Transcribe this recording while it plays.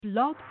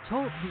Blog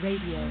Talk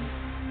Radio.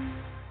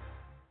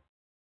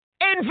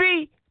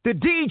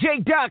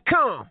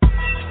 EnvyTheDJ.com.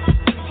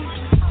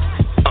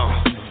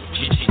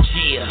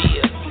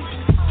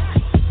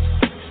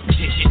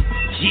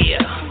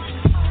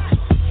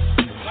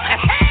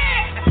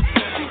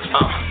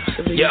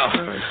 Yo,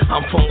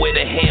 I'm from where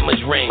the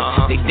hammers ring.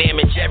 They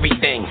damage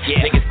everything.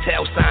 Niggas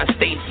tell sign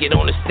states, get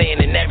on the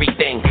stand and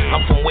everything.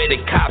 I'm from where the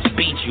cops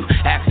beat you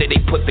after they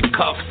put the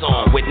cuffs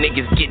on. Where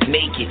niggas get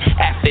naked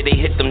after they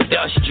hit them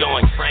dust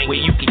joints. Where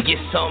you can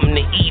get something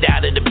to eat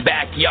out of the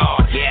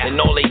backyard.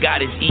 And all they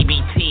got is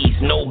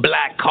EBTs, no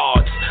black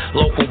cards.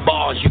 Local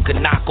bars you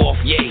can knock off,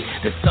 yay.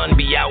 The sun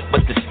be out,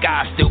 but the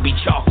sky still be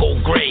charcoal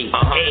gray.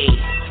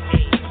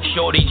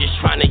 Shorty just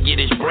tryna get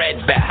his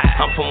bread back.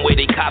 I'm from where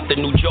they cop the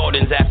new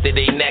Jordans after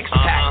they next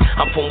pack.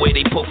 I'm from where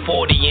they put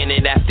 40 in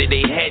it after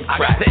they head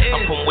crack.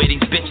 I'm from where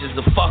these bitches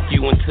will fuck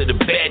you until the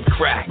bed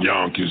crack.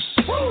 Yonkers.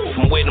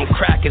 From where them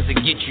crackers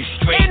will get you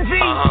straight.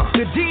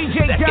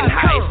 EnvyTheDJ.com. Second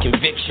highest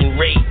conviction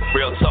rate.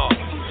 Real talk.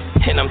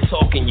 And I'm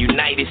talking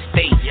United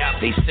States.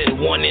 They send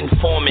one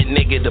informant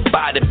nigga to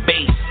buy the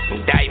base.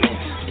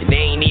 Indictments. It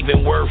ain't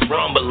even worth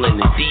rumbling.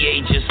 The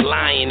DA just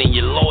lying and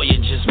your lawyer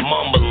just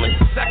mumbling.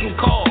 Second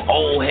call.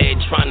 Old head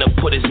trying to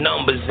put his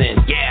numbers in.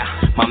 Yeah,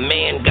 my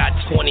man got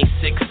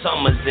 26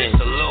 summers in.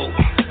 Salute.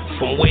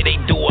 From where they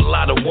do a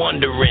lot of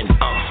wondering.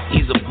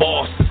 He's a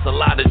boss, it's a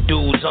lot of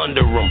dudes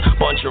under him.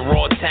 Bunch of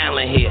raw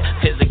talent here,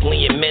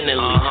 physically and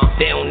mentally.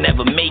 They don't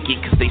never make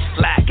it cause they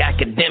slack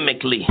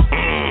academically.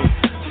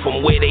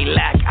 From where they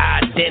lack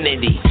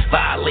identity.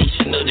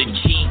 Violation of the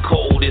G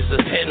code is a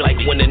penalty. Like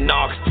when the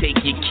narcs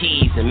take your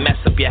keys and mess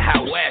up your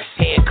house.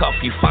 Handcuff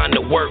you, find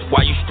the work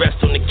while you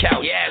stressed on the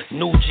couch.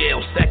 New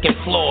jail, second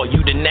floor,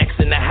 you the next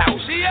in the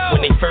house.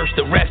 When they first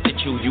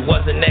arrested you, you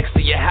wasn't next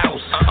to your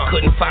house.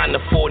 Couldn't find the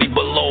 40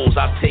 belows,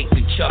 I'll take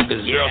the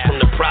chuckers. Girls from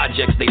the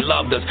projects, they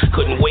loved us,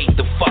 couldn't wait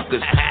to fuck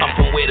us. I'm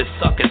from where the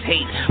suckers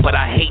hate, but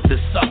I hate the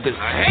suckers.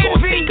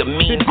 Gonna take a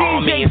mean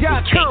army and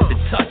some cake to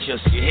touch us,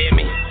 you hear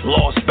me?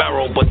 Lost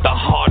barrel, but the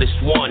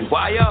hardest one.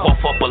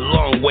 Puff up a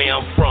lung where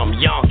I'm from.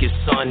 Yonkers,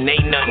 son,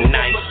 ain't nothing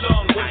nice.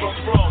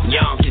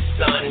 Yonkers,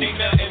 son,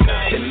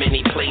 been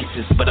many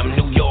places, but I'm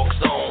New York's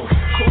own.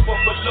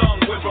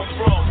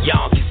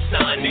 Yonkers,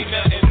 son,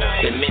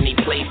 been many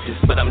places,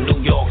 but I'm New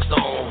York's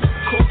own.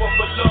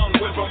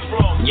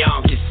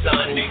 Yonkers,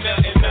 son,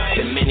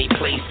 been many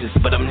places,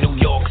 but I'm New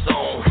York's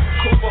own.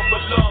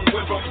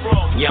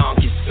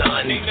 Yonkers,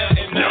 son,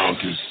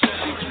 Yonkers.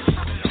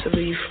 So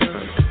where you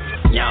from?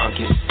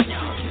 Yonkers.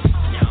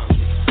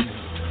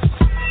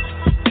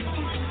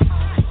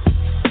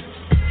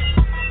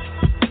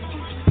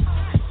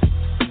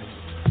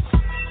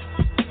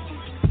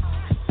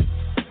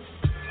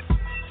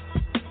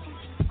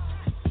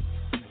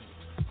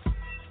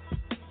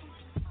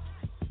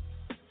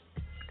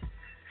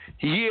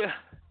 Yeah,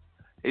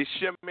 it's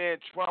your man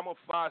Trauma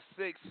 5-6.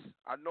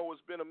 I know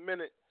it's been a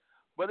minute,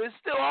 but it's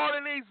still all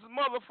in these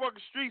motherfucking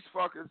streets,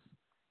 fuckers.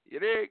 You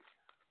dig?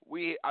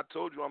 I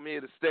told you I'm here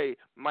to stay.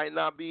 Might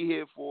not be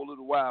here for a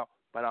little while,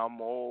 but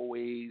I'm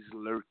always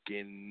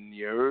lurking.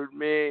 You heard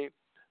me?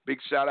 Big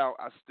shout out.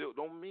 I still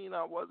don't mean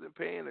I wasn't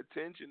paying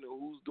attention to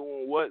who's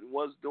doing what and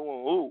what's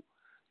doing who.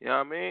 You know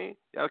what I mean?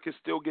 Y'all can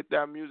still get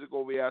that music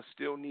over here. I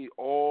still need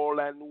all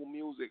that new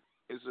music.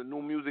 It's a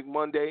New Music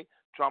Monday.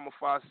 Trauma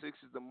 5-6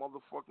 is the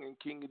motherfucking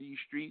king of these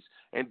streets.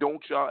 And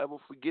don't y'all ever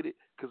forget it,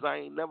 because I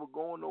ain't never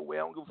going nowhere.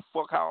 I don't give a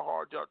fuck how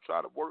hard y'all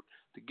try to work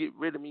to get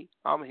rid of me.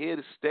 I'm here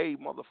to stay,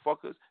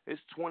 motherfuckers.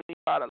 It's 20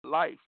 out of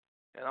life,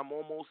 and I'm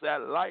almost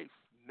at life,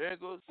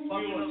 niggas.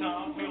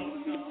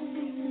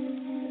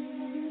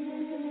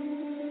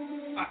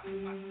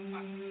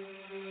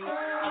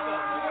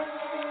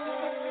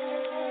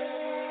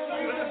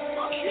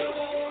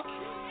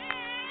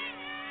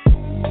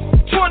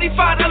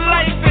 25 to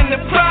life in the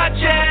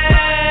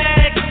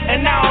project,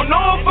 and I don't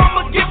know if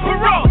I'ma get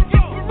parole.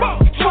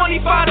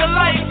 25 to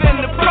life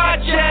in the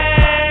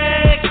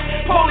project,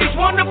 police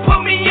wanna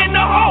put me in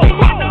the hole.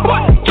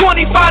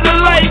 25 to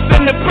life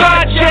in the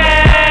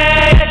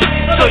project,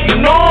 so you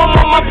know I'm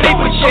on my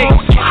paper chase.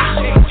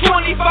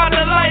 25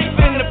 to life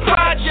in the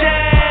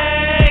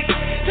project,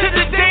 to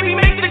the day we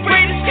make the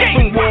great escape.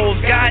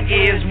 Walls got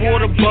ears,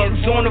 water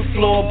bugs on the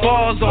floor,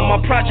 bars on my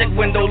project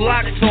window,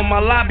 locks on my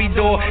lobby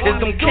door. Is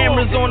them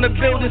cameras on the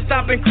building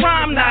stopping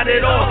crime? Not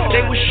at all. They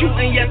was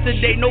shooting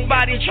yesterday,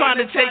 nobody trying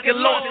to take a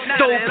loss.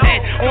 Dope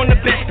head on the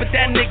bench, but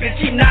that nigga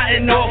keep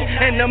nodding off.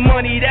 And the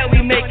money that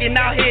we making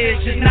out here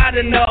is just not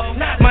enough.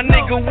 My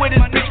nigga with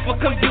his bitch for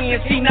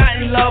convenience, he not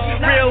in love.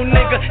 Real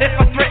nigga, if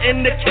I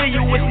threaten to kill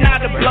you, it's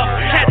not a bluff.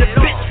 Had a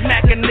bitch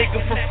smack a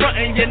nigga for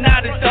frontin', you're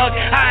not a thug.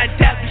 I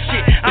adapt the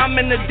shit, I'm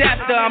an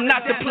adapter, I'm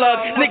not the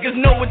plug. Niggas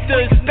know what to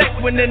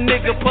expect when a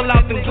nigga pull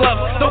out them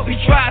gloves. Don't be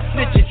dry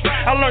snitching,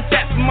 I learned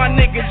that from my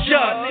nigga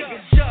Jug.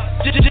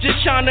 Just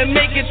tryna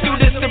make it through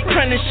this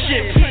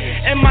apprenticeship.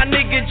 And my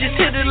nigga just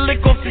hit a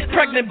lick off his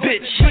pregnant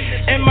bitch.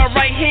 And my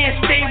right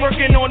hand stay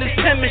working on his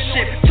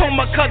penmanship. Told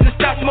my cousin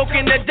stop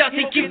smoking the dust,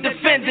 he keep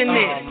defending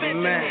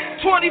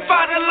it. 25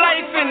 to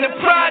life in the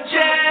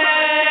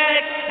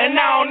project. and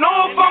I don't know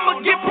if I'ma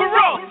get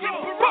parole.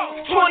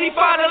 25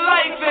 to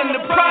life in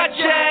the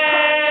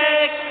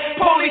project.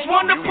 Police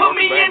want to put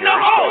me in the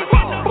hole.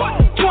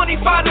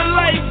 25 to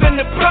life in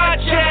the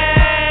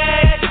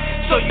project.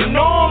 So you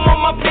know I'm on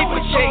my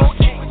paper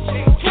chase.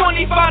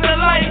 25 to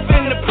life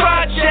in the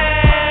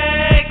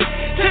project.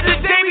 To the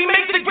day we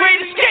make the great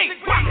escape.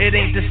 It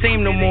ain't the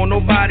same no more,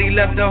 nobody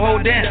left to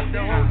hold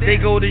down. They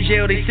go to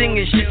jail, they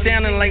singing shit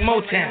sounding like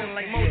Motown.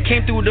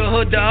 Came through the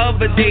hood the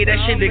other day, that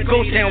shit at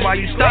Ghost Town. While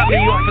you stop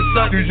me off for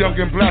something. You young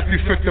and black, you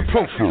fit the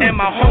profile. And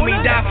my homie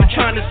died for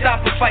trying to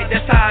stop a fight,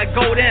 that's how I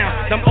go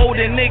down. Them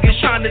older niggas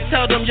trying to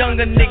tell them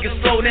younger niggas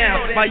slow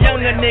down. My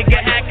younger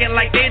nigga acting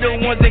like they the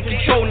ones in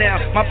control now.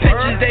 My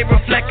pictures, they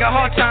reflect our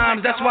hard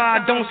times, that's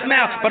why I don't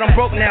smile. But I'm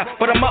broke now,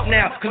 but I'm up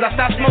now, cause I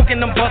stopped smoking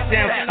them bust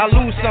down. I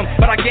lose some,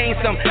 but I gain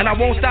some, and I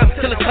won't stop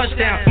till a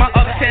touchdown. My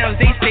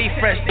uptowns, they stay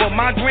fresh, but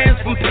my grams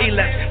from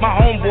Payless. My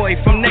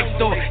homeboy from next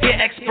door, he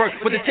expert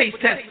with the taste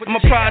test. I'm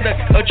a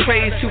product of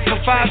trades, 2 for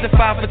 5 to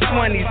 5 for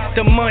 20s.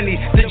 The money,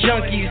 the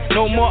junkies,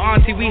 no more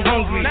auntie, we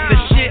hungry. The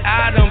shit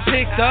I done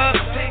picked up,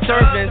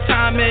 serving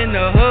time in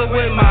the hood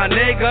with my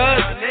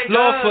niggas.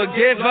 Lord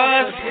forgive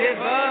us.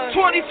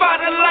 25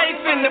 to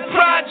life in the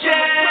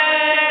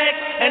project,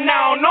 and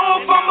I don't know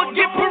if I'ma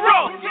get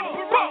parole.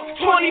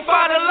 25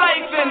 to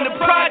life in the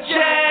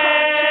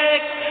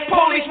project.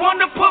 Police want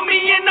to put me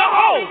in the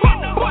hole.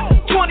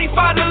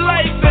 25 to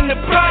life in the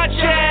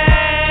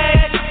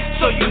project.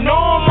 So you know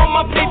I'm on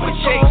my paper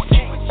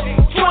chase.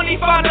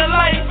 25 to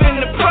life in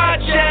the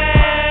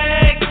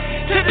project.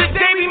 To the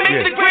day we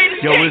make the great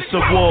escape. Yo, it's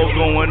a war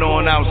going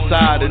on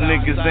outside and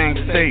niggas ain't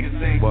safe.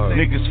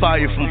 Niggas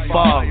fire from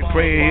far,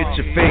 pray it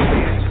hit your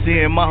face. See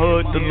in my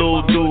hood, the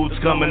little dudes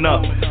coming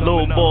up.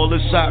 Little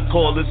ballers, shot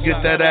callers,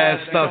 get that ass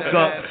stuck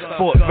up.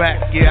 Fort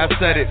back, yeah, I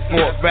said it,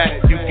 Fort back,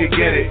 you can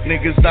get it.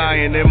 Niggas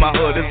dying in my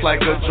hood, it's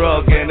like a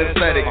drug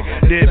anesthetic.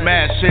 Did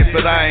mad shit,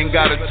 but I ain't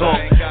gotta talk.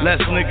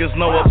 Less niggas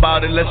know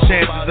about it, less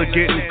chances of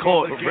getting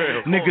caught.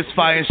 Niggas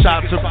firing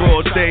shots of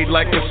broad day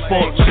like a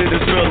sport. Shit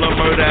is real, a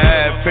murder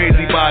have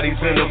crazy bodies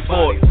in the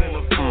fort.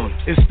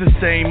 It's the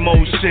same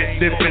old shit,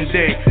 different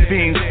day.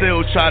 Being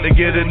still try to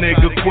get a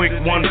nigga quick,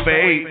 1 for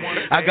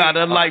 8. I got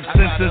a life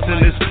sentence in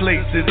this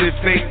place, is it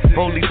fake?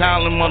 Police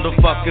howling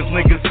motherfuckers,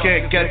 niggas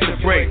can't catch a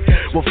break.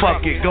 Well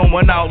fuck it,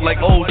 going out like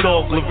old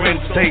dog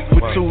Lorenz Tate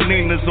with 2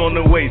 Ninas on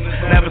the waist.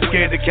 Never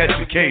scared to catch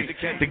a case,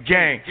 the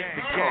gang.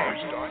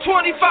 25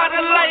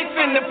 to life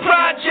in the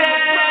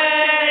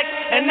project,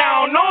 and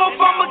I don't know if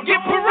I'ma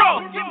get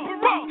parole.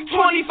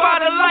 25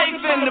 to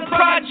life in the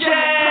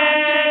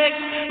project.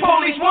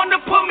 Police want to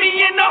put me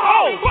in the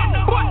hole.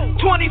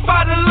 25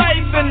 to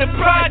life in the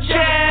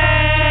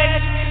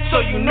project. So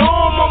you know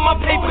I'm on my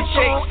paper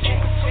chase.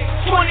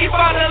 25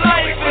 to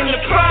life in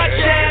the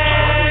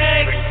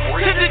project.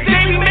 To the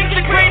day we make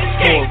the great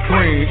escape.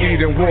 Green,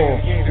 eating war,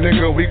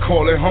 nigga, we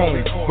call it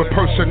home. But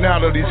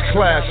personalities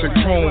clash and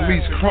chrome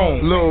meets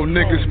chrome. Little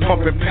niggas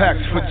pumping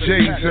packs for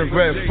J's and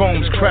red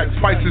foams. Crack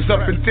prices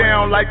up and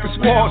down like it's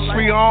Wall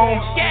Street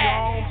homes.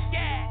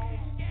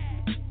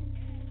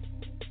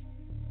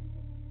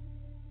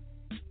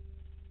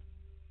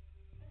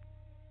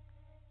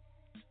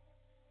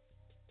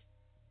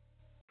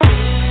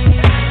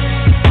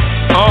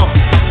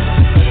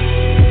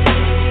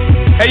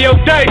 Hey yo,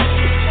 Dice.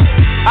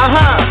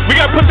 We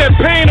gotta put that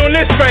pain on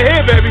this right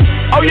here, baby.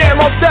 Oh yeah,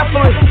 most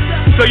definitely.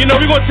 So you know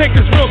we gonna take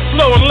this real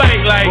slow and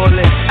light, like.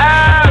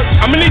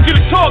 I'ma need you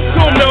to talk to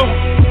him though.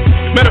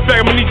 Matter of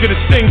fact, I'ma need you to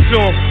sing to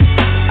him.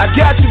 I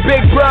got you,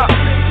 big bro.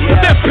 Put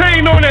that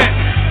pain on that.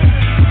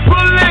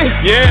 Bully.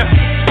 Yeah.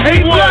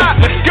 Hey, what?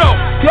 Let's go.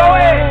 Go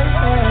ahead.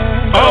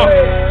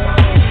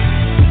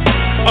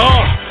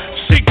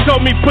 She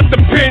told me put the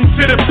pen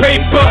to the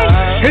paper.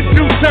 In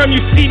due time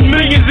you see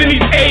millions in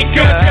these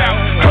acres.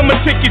 I'ma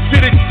take you to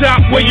the top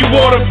where you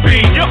oughta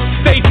be.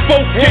 Stay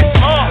focused,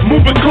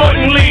 move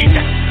accordingly.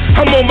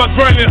 I'm on my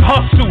grind and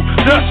hustle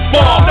thus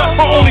far.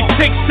 I only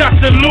take shots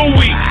of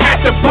Louis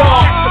at the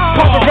bar.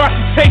 Paparazzi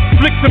take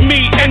flicks of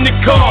me and the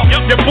car.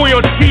 Your boy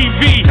on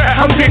TV,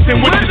 I'm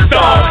dancing with the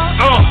stars.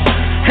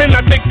 And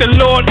I thank the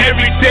Lord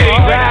every day.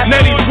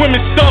 Now these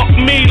women stalk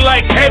me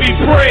like heavy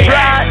prey.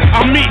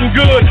 I'm eating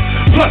good,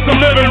 plus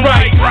I'm living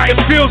right. It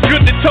feels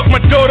good to tuck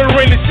my daughter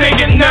in and say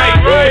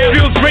goodnight. It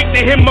feels great to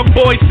hear my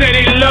boys say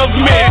they love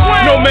me.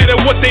 No matter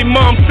what they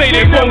mom say,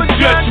 they won't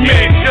judge me.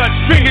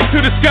 Fingers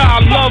to the sky,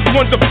 loved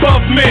ones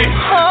above me.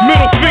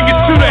 Middle fingers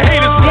to the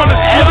haters,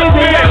 wanna slug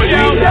me.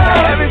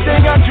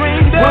 Everything I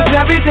dreamed of was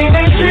everything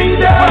they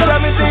dreamed of.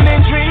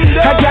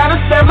 I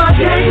gotta step my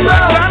game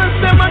up.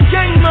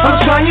 I'm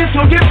trying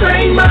to get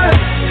famous.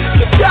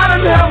 You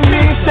gotta help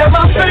me step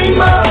my fame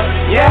up.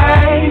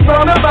 Yeah,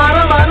 from the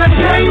bottom of the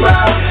chamber.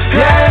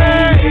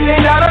 Yeah,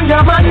 and I done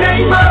got my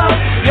name up.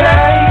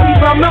 Yeah,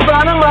 from the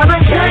bottom of the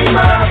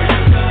chamber.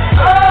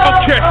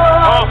 Okay,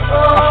 I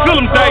feel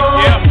them dice,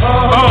 yeah.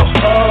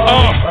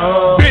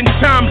 Been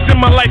times in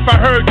my life I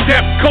heard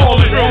death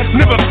calling.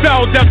 Never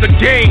fouled out the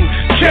game,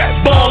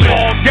 cat balling.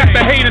 Got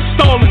the haters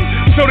stalling,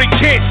 so they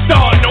can't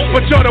start.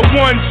 But you're the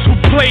ones who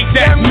played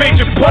that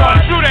major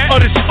part of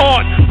this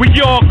art. we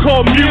all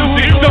call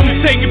music. Don't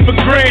take it for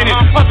granted,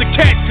 other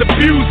cats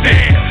abuse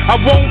it. I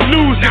won't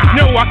lose it,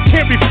 no, I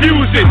can't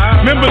refuse it.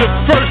 Remember the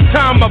first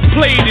time I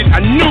played it,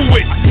 I knew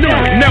it.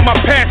 Now my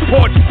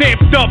passport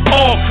stamped up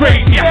all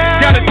crazy.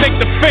 Gotta thank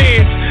the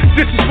fans,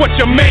 this is what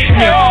you made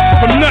me.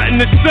 From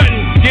nothing to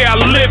something, yeah, I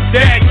lived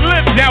that.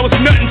 Now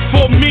it's nothing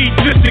for me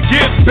just to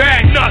give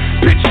back.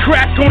 Bitch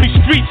crack on these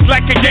streets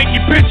like a Yankee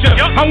pitcher.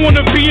 I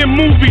wanna be in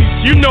movies,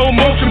 you know,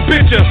 motion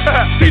picture.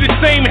 See the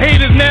same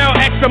haters now,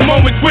 act a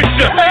moment with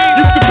ya.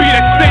 Used to be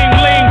that same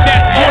lane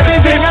that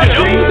everything I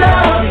dreamed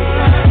of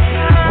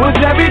was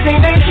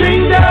everything they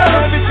dreamed of.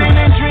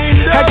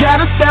 I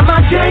gotta step my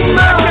game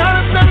up.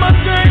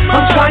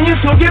 I'm trying to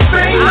get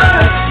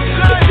famous.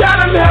 You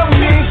gotta help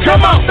me,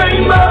 come on,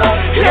 famous.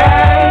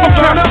 Yeah,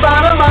 from the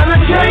bottom of the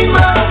game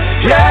up.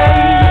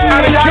 Yeah,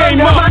 I gotta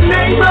get my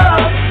name up.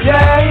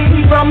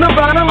 Yeah, from the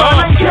bottom of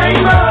the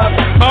game up.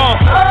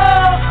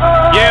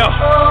 Yeah.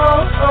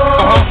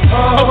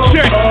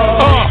 Okay.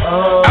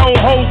 I don't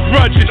hold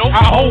grudges.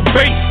 I hold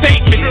fake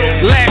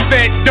statements. Laugh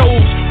at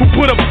those who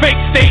put a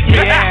fake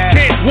statement.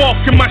 Can't walk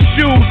in my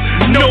shoes.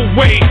 No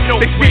way.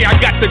 They say I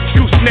got the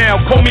juice now.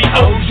 Call me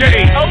OJ.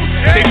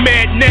 They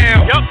mad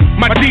now.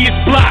 My D is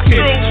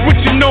blocking.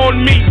 Switching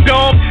on me,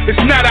 dog. It's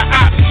not an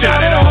option.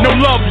 No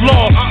love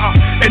lost.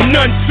 And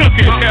none took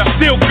it.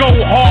 Still go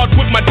hard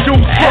with my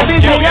dudes.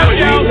 Everything I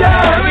dreamed of.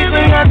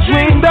 Everything I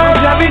dreamed of.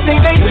 Everything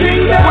they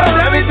dreamed of.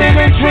 Everything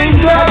they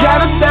dreamed of. I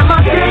gotta step my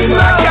game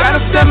up.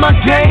 Gotta step my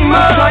game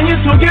up. Trying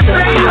to get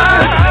famous.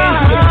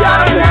 You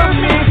gotta help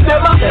me step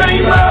my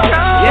fame up.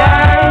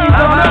 Yeah,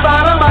 from the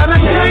bottom of the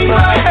game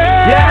up.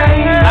 Yeah,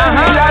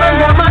 you gotta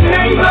help my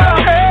name up.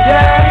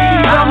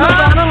 Yeah, from the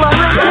bottom of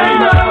the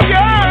game up.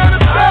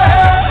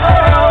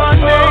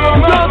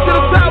 Go to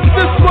the top of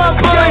this one,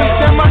 boy.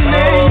 Step my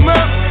name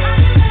up.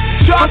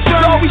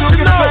 Always took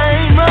the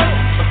fame up.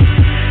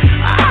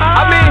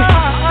 I mean,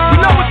 we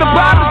know what the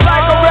Bible's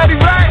like already,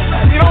 right?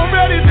 You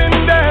already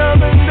been there,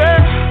 been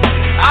there.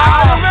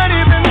 I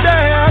already been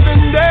there,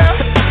 been there.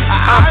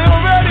 I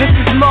already. This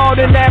is more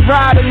than that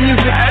rider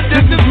music.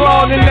 This is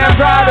more than that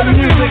rider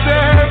music.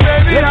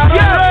 Baby, I'm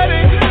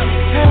ready.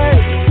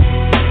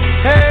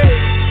 Hey,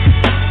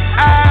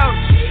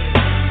 ouch,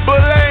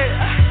 bullet.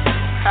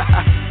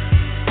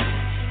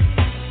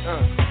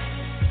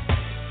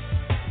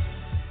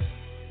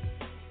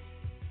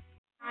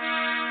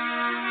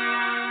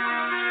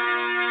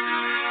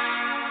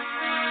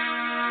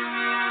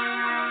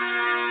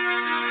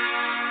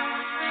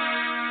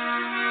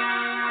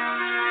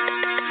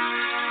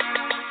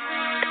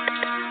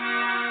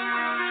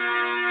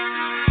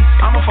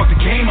 I'ma fuck the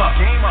game up.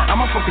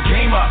 I'ma fuck the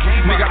game up.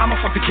 Nigga, I'ma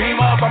fuck the game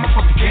up. I'ma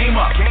fuck the game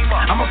up.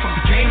 I'ma fuck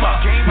the game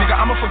up. Nigga,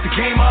 I'ma fuck the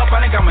game up. I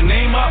done got my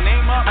name up.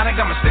 I done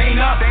got my stain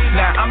up.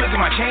 Now I'ma get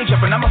my change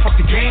up and I'ma fuck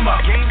the game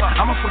up.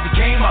 I'ma fuck the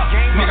game up.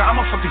 Nigga,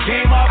 I'ma fuck the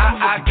game up.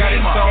 I got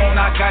it sewn,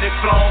 I got it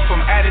flown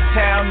from out of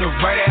town to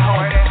right at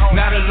home.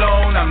 Not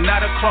alone, I'm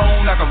not a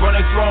clone. I can run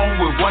a throne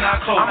with one eye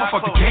closed. I'ma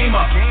fuck the game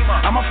up.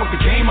 I'ma fuck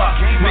the game up.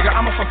 Nigga,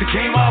 I'ma fuck the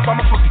game up.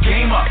 I'ma fuck the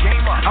game up.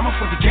 I'ma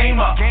fuck the game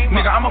up.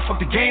 Nigga, I'ma fuck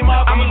the game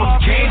up. I'ma fuck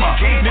the game up.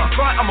 Nigga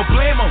front, I'ma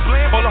blame him.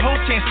 All the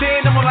hoes can't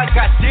stand him, I'm like,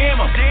 goddamn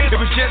him. It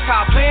was just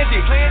how I planned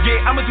it.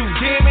 Yeah, I'ma do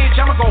damage,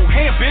 I'ma go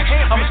ham, bitch.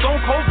 I'm a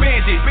stone cold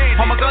bandit.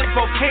 All my guns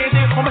both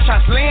candid, all my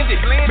shots landed.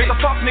 Make a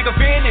fuck nigga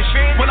vanish.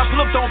 When I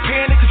pull up, don't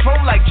panic,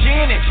 control like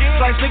Janet.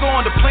 Slice nigga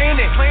on the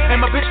planet. And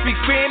my bitch speaks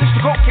Spanish,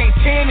 the goat can't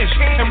tannish.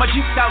 And my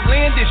Jeep's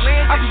outlandish.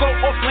 I can go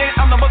off land,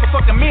 I'm the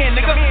motherfucking man,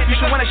 nigga. You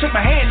should wanna shake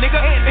my hand,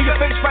 nigga. In your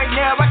face right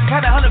now, I can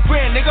count 100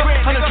 grand, nigga.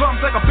 100 drums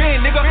like a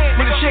band, nigga.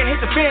 When the shit hit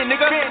the fan,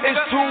 nigga.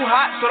 It's too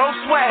hot, so don't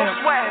sweat.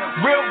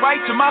 Real right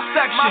to my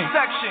section.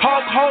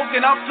 Hulk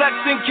Hogan, I'm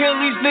flexing, kill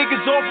these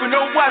niggas off with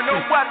no weapon.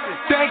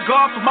 Thank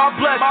God for my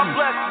blessing.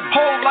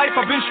 Whole life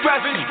I've been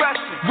stressing.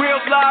 Real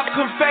live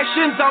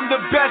confessions, I'm the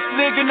best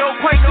nigga, no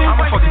question.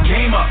 I'ma fuck the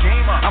game up.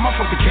 I'ma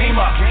fuck the game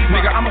up.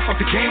 Nigga, I'ma fuck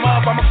the game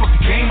up. I'ma fuck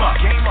the game up.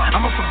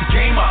 I'ma fuck the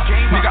game up.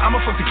 Nigga, I'ma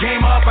fuck the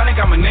game up. I done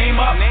got my name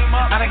up.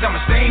 I done got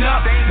my stain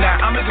up.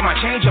 Now I'ma get my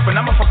change up and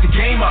I'ma fuck the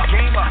game up.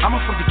 I'ma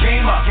fuck the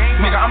game up.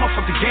 Nigga, I'ma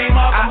fuck the game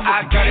up.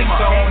 I got it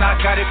sewn, I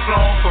got it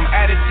flown from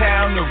out of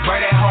town to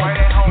right at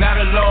home. Not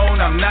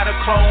alone, I'm not a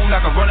clone. I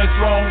can run a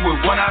throne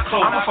with one eye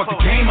closed. I'ma fuck the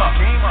game up.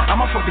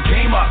 I'ma fuck the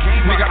game up.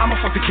 Nigga, I'ma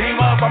fuck the game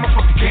up. I'ma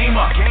fuck the game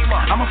up.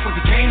 I'ma fuck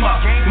the game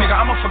up. Nigga,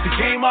 I'ma fuck the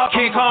game up.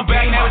 Can't come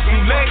back, now it's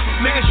too late.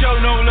 Nigga show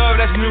no love,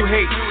 that's new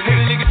hate. Hit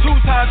a nigga 2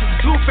 times with the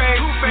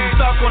two-face. Nigga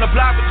stuck on the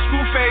block with the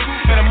screw face.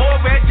 And I'm all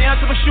red down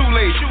to my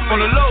shoelace. On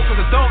the low, cause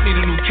I don't need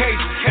a new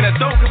case. And I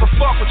don't give a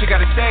fuck what you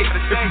gotta say.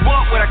 If you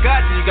want what I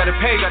got, then you gotta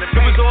pay.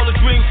 It was all a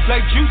dream,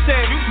 like you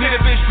said. Need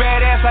a bitch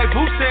badass like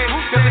Boo said.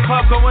 Got the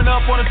club going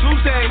up on a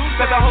Tuesday.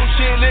 Got the whole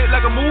shit lit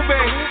like a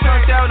movie.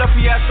 Turned out a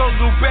fiasco,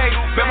 Lupe.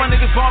 Bet my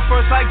niggas born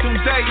first like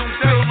Doomsday.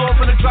 Pills off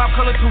in the drop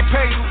color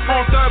toupee.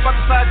 On third, about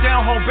to slide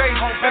down home base.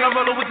 And I'm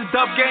rolling with the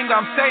dub gang,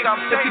 I'm safe.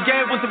 If the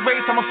game was a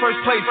race, I'm a first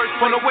place.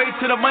 On the way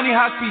to the money,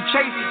 high speed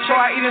chase. So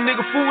I eat a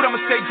nigga food, I'ma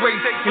stay great.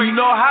 And you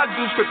know how I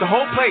do, script the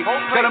whole plate.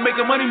 Gotta make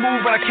the money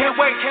move, but I can't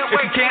wait.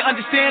 If you can't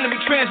understand, let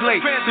me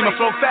translate. See my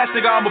flow fast,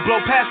 nigga, I'ma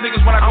blow past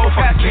niggas when I go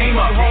fast.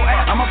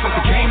 I'ma fuck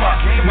the game up.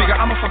 Nigga,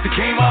 I'ma fuck the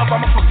game up.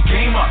 I'ma fuck the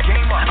game up.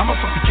 I'ma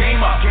fuck the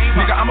game up.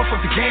 Nigga, I'ma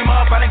fuck the game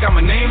up. I done got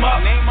my name up.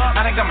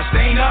 I done got my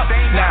stain up.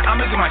 Now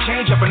I'ma get my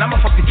change up and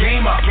I'ma fuck the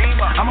game up.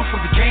 I'ma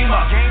fuck the game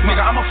up.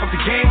 Nigga, I'ma fuck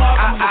the game up.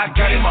 I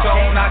got it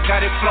sewn, I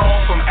got it flown.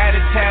 From out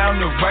of town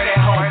to right at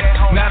home.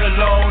 Not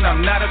alone,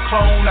 I'm not a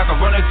clone. I can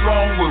run a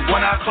throne with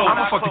one eye closed.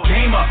 I'ma fuck the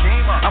game up.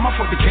 I'ma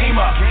fuck the game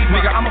up.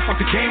 Nigga, I'ma fuck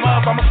the game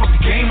up. I'ma fuck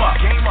the game up.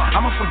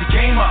 I'ma fuck the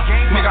game up.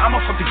 Nigga, I'ma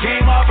fuck the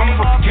game up. I'ma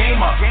fuck the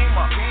game up.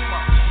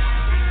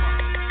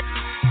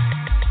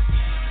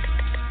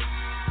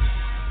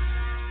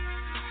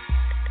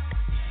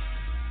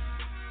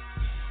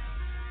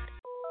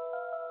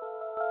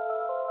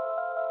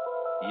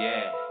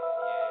 Yeah.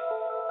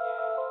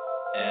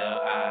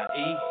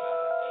 L-I-E.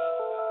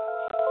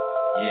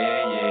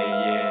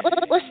 Yeah.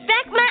 Well,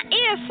 stack my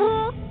ear,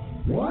 fool.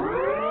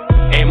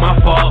 Ain't my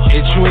fault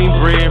that you ain't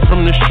bred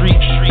from the street.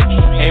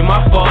 Ain't my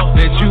fault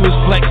that you was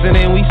flexing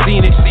and we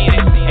seen it.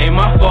 Ain't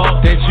my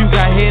fault that you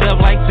got hit up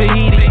like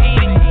Tahiti.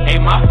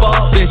 Ain't my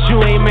fault that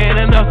you ain't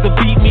man enough to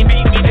beat me.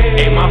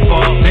 Ain't my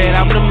fault that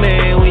I'm the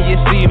man when you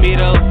see me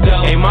though.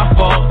 Ain't my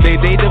fault that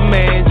they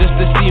demand just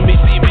to see me.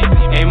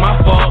 Ain't my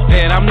fault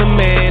that I'm the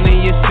man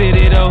in your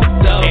city though.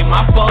 Ain't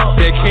my fault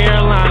that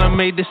Carolina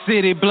made the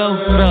city blow.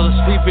 Fell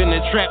asleep in the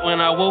trap when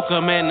I woke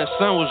up, man, the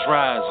sun was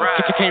rising.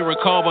 Can't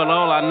recall, but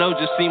all I know,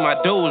 just see my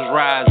dough was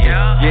rising.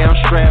 Yeah, I'm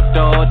strapped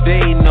all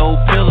day,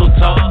 no pillow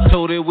talk.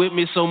 Told it with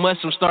me so much,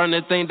 I'm starting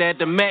to think that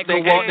the Mac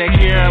can walk that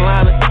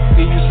Carolina.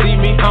 Do you see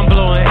me? I'm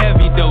blowing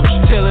heavy dose,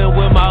 chilling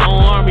with my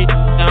own army.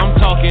 I'm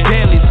talking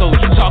deadly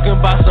soldier, talking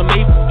about some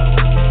ape.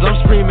 I'm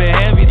screaming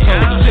heavy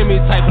toes, Jimmy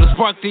type of the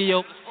spark to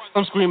yo.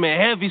 I'm screaming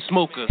heavy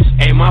smokers.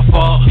 Ain't my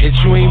fault that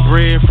you ain't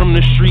bred from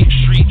the street.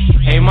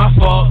 Ain't my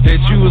fault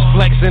that you was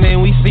flexing and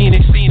we seen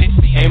it.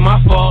 Ain't my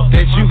fault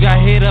that you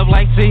got hit up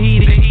like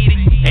Tahiti.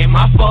 Ain't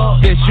my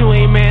fault that you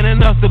ain't man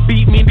enough to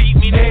beat me.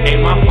 Ain't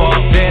my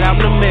fault that I'm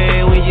the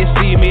man when you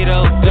see me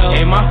though.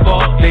 Ain't my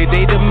fault that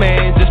they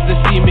demand just to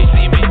see me.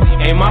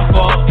 Ain't my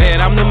fault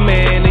that I'm the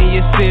man in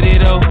your city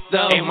though.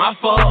 Ain't my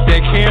fault that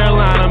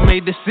Carolina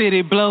made the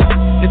city blow.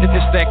 It's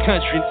that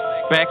country.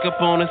 Back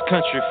up on this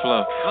country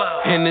flow.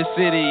 In the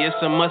city, it's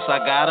a must, I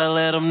gotta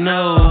let them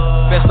know.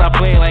 Best stop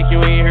playing like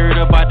you ain't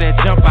heard about that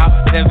jump out.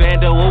 That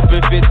Vando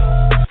open fit.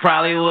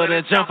 Probably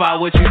would've jump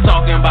out what you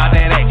talking about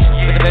that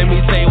action. Let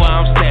me tell you why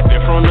I'm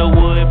snapping. From the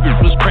wood,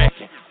 bitch was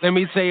cracking. Let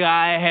me tell you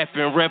how it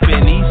happened.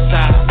 Reppin' East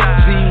Side.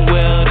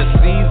 C-Well to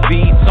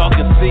CV.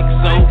 Talking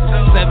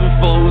 6-0.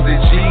 7-4s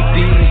and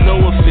GDs. No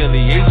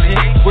affiliation.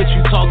 What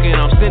you talking?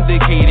 I'm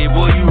syndicated.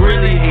 Boy, you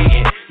really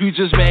hating. You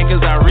just mad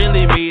cause I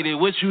really made it.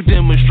 What you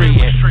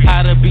demonstrating?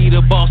 How to be the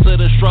boss of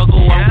the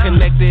struggle. I'm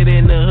connected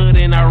in the hood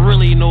and I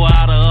really know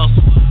how to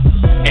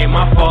hustle. Ain't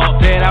my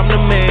fault that I'm the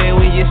man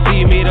when you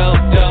see me though.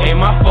 Ain't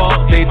my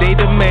fault that they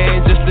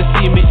demand just to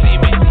see me.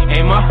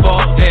 Ain't my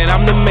fault that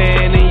I'm the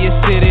man in your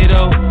city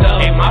though.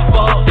 Ain't my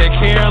fault that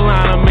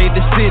Carolina made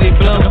the city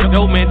blow.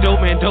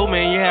 Dope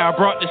man, yeah, I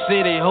brought the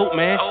city hope,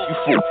 man. You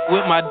fool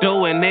with my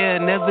dough and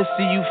they'll never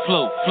see you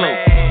float. Hey,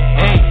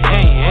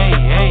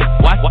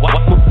 what?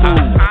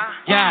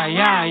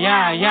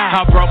 Yeah.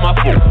 I brought my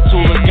foot to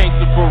a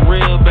gangster for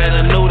real.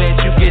 Better know that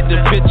you get the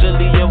picture.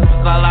 Leo,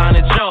 I line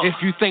it jaw. If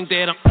you think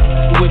that I'm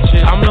with you,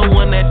 I'm the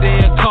one that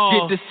they'll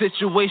call. Get the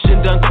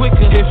situation done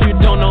quicker. If you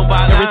don't know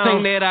about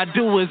everything that I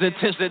do is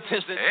intensive.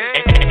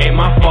 Ain't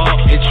my fault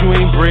that you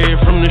ain't bred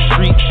from the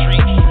street.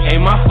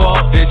 Ain't my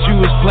fault that you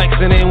was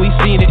flexing and we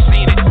seen it.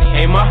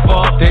 Ain't my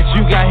fault that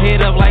you got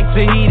hit up like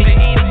Tahiti.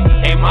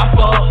 Ain't my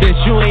fault that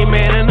you ain't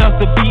man enough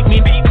to beat me.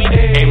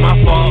 Ain't my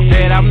fault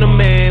that I'm the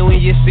man when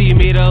you see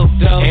me though.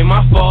 Ain't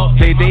my fault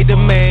that they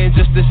demand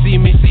just to see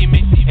me.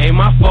 Ain't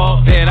my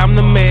fault that I'm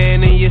the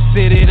man in your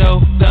city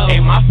though.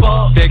 Ain't my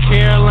fault that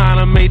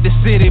Carolina made the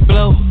city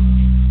blow.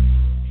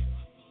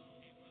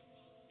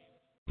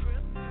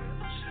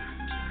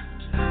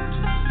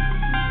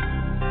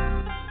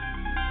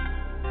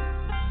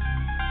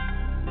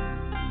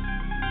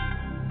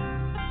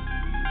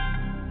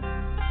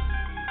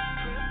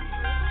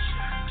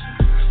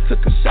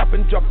 Took a shop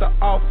and dropped her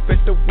off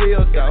at the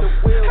wheel, though.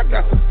 I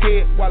got some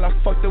head while I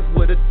fucked her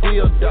with a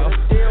deal, though.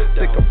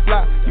 Take a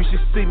fly, you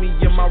should see me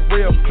in my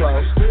real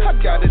clothes. I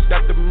got it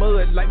out the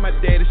mud like my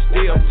daddy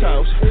still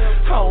toast.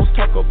 Hoes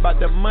talk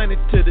about the money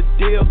to the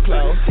deal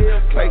close.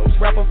 Fake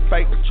rapper,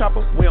 fake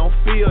chopper, we don't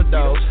feel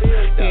those.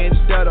 End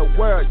of the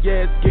world,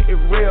 yeah, it's getting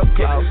real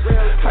close.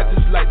 I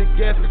just like the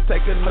gas and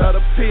take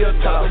another pill,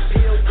 though.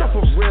 I'm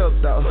for real,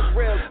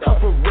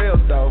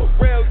 though.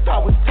 I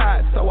was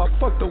tired, so I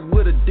fucked her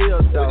with a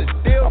deal, though.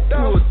 I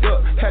pulled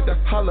up, had to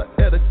holler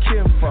at a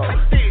kinfolk.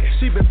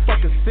 She been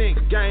fucking sick,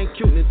 gang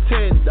cute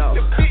Nintendo.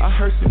 I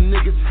heard some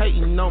niggas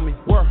hating on me,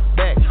 work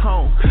back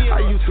home. I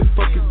used to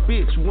fuck a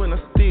bitch when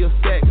I still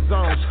sack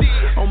zones.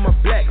 On my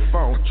black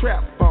phone,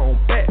 trap phone,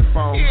 back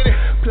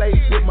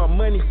took my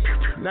money,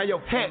 now your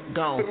hat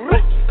gone.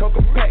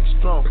 Coca pack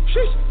strong,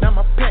 now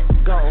my pack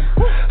gone.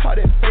 All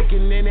that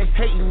faking and that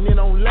hating, it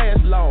don't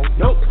last long.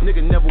 Nope,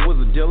 nigga never was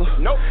a dealer.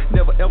 Nope,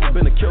 never ever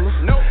been a killer.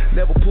 Nope,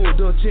 never pulled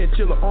a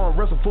chinchilla arm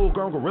wrestle full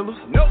grown gorillas.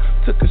 Nope,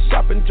 took a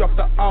shop and dropped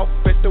her off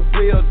at the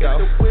wheel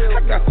though.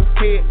 I got some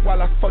head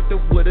while I fucked her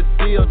with a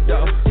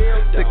dildo.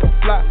 Take a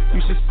fly,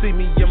 you should see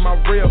me in my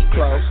real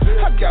clothes.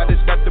 I got it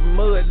out the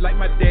mud like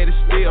my daddy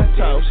still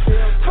toast.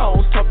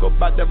 Hoes talk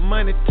about the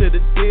money to the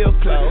deal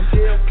close.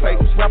 Fake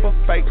rapper,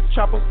 fake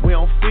chopper, we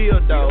don't feel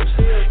those.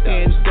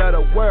 End of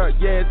the world,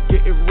 yeah, it's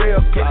getting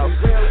real close.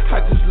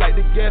 I just like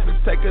the gas and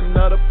take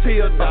another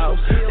pill dose.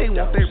 They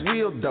want that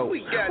real dope,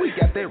 we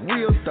got that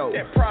real dope.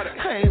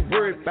 I ain't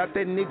worried about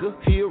that nigga,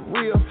 he a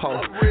real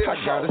hoe.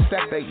 I got a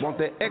stack, they want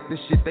that acting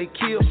shit, they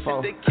kill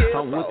for.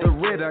 I'm with the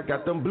red, I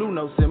got them blue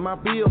notes in my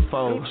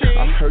billfold.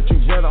 I heard you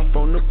run off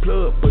on the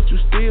plug, but you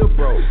still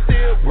broke.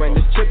 Bring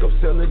the chick up,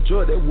 selling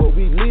joy, that's what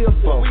we live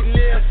for.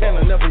 And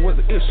I never was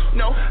an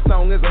issue,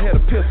 long as I had a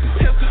pistol.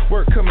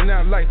 Work coming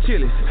out like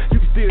chilies, you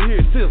can still hear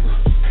it sizzle.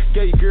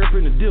 Gave your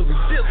girlfriend a dizzle,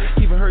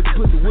 even heard the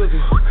pussy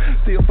whistle.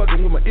 Still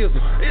fucking with my ism,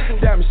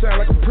 diamond shine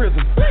like a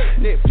prism.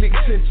 Netflix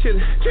and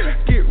chillin',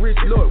 get rich,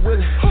 Lord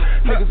willing.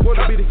 Niggas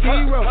wanna be the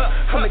hero,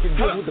 I make it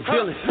good with the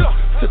villain.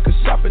 Took a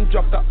shop and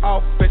dropped her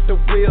off at the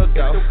wheel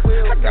though.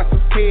 I got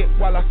some head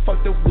while I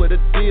fucked her with a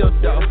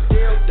dildo.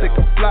 Take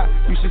a fly,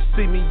 you should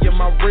see me in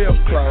my real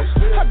clothes.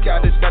 I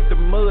got it out the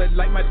mud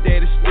like my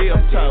daddy still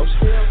toast.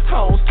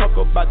 Hoes talk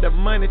about the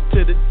money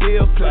to the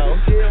deal close.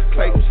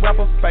 Fake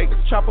rapper, fake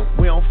chopper,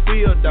 we don't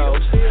feel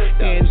those.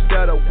 End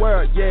of the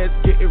world, yeah,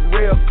 it's getting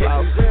real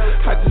close.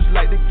 I just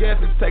like the gas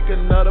and take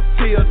another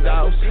pill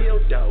dose.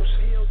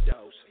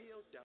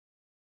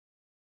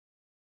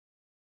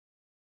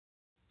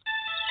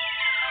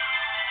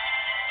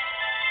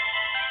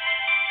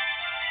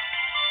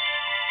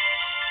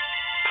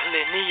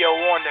 Neo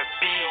on the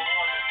beat.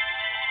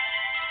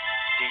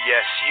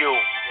 DSU.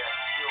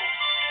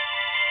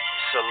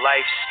 It's a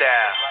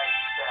lifestyle.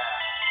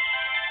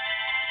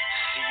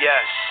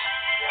 CS.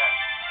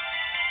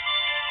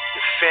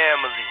 The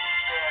family.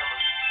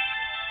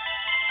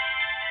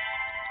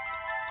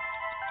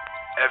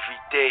 Every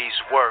day's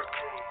work.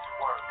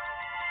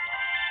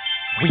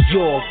 We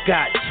all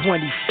got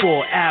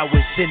 24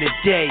 hours in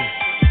a day.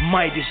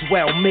 Might as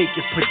well make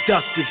it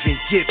productive and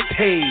get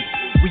paid.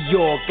 We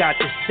all got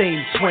the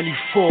same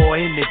 24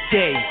 in a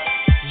day.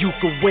 You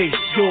can waste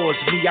yours,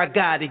 me, I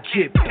gotta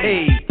get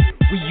paid.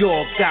 We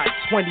all got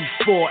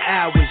 24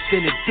 hours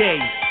in a day.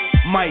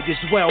 Might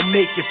as well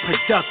make it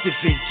productive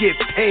and get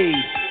paid.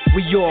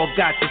 We all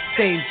got the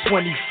same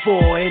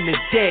 24 in a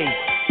day.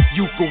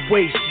 You can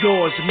waste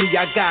yours, me,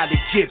 I gotta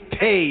get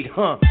paid,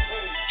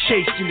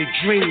 Chasing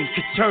a dream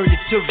could turn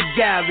into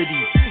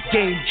reality.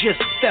 Game just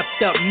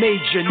stepped up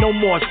major, no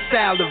more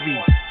salary.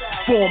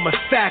 Form a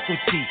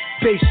faculty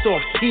based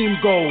off team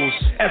goals.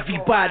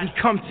 Everybody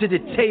come to the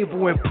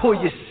table and pull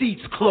your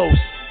seats close.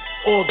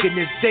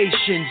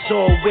 Organizations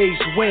always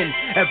win.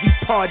 Every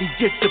party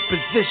gets the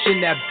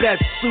position that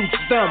best suits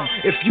them.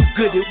 If you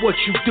good at what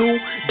you do,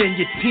 then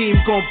your team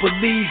gon'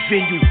 believe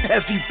in you.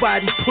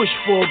 Everybody push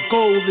for a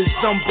goal is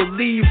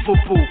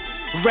unbelievable.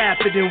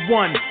 Rapid and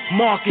one,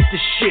 market the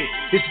shit.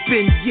 It's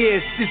been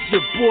years since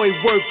your boy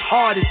worked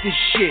hard at this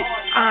shit.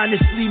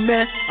 Honestly,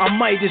 man, I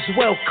might as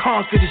well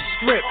conquer the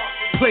script.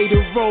 Play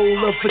the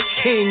role of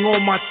a king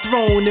on my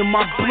throne in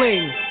my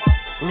bling.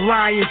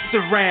 Lions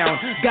surround,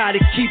 gotta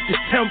keep the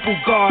temple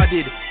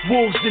guarded.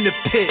 Wolves in the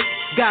pit,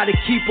 gotta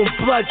keep them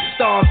blood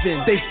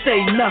starving. They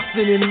say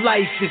nothing in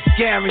life is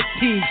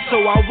guaranteed,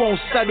 so I won't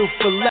settle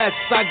for less,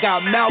 I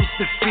got mouths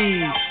to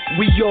feed.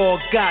 We all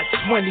got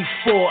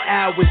 24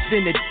 hours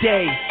in a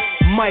day.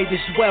 Might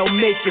as well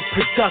make it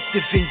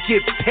productive and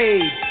get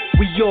paid.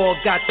 We all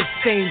got the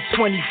same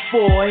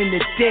 24 in a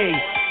day.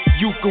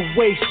 You can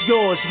waste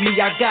yours, me,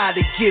 I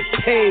gotta get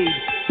paid.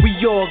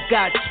 We all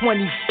got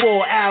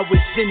 24 hours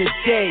in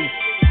a day.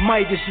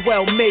 Might as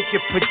well make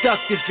it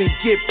productive and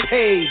get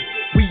paid.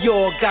 We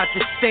all got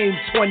the same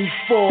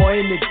 24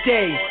 in a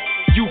day.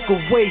 You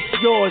can waste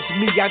yours,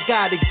 me, I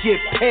gotta get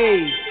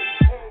paid.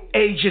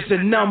 Age is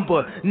a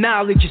number,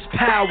 knowledge is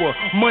power.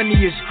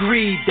 Money is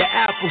greed, the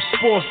apple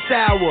spoils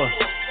sour.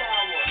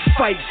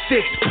 Fight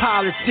fix,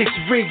 politics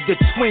rig the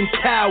twin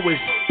towers.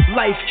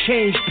 Life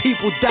change,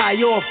 people die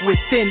off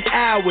within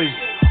hours.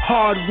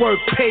 Hard work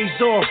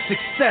pays off,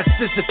 success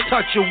is a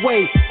touch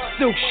away.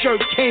 Silk shirt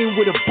came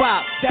with a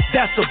bop,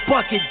 that's a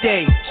bucket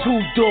day.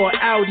 2-door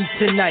Audi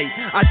tonight,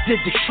 I did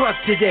the truck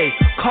today.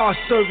 Car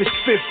service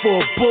fit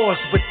for a boss,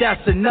 but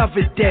that's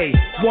another day.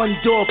 One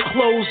door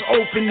closed,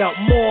 open up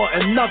more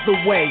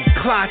another way.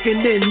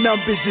 Clocking in,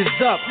 numbers is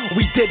up,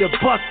 we did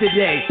 $1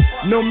 today.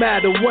 No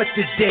matter what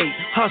the date,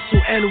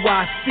 hustle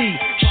NYC.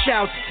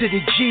 Shouts to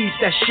the G's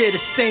that share the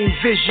same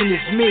vision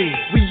as me.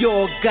 We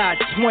all got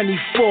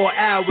 24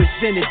 hours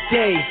in a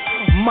day.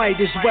 Might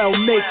as well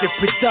make it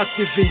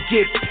productive and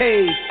get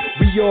paid.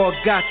 We all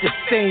got the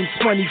same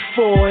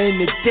 24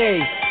 in a day.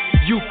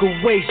 You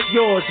can waste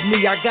yours,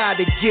 me, I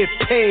gotta get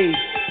paid.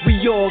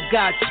 We all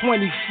got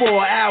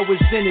 24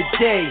 hours in a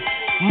day.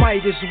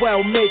 Might as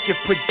well make it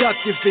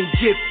productive and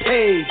get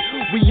paid.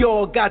 We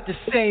all got the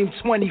same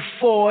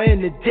 24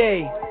 in a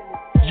day.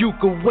 You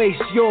can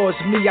waste yours,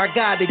 me, I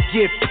gotta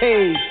get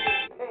paid.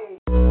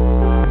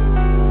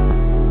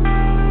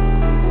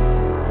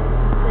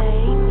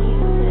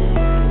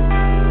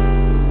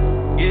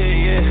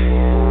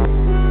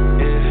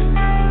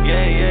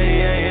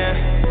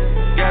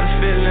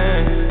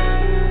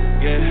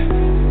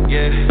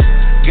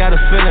 Got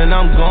a feeling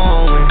I'm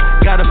going,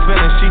 got a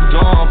feeling she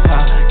gon'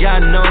 pop. Yeah, I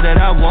know that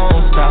I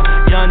won't stop.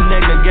 Young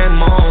nigga get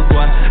more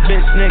boy.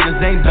 Bitch niggas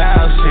ain't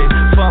bout shit.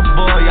 Fuck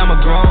boy, I'm a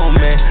grown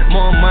man.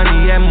 More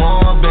money and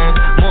more bands.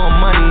 More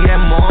money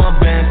and more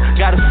bands.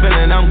 Got a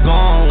feeling I'm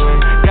going,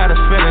 got a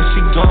feeling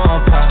she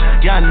gon' pop.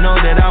 Yeah, I know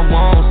that I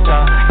won't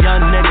stop.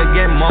 Young nigga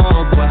get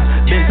more boy.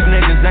 Bitch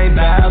niggas ain't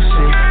bout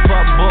shit.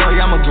 Fuck boy,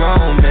 I'm a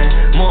grown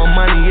man. More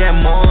money and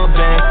more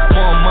bands.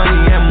 More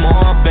money and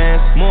more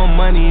bands. More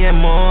money and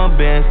more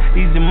bands.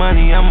 Easy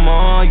money, I'm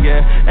on,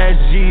 yeah.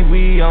 SG,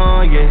 we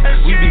on,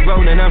 yeah. We be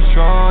rolling, I'm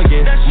strong,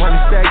 yeah. Money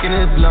stacking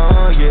is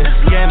long, yeah.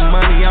 Get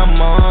money, I'm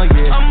on,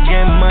 yeah.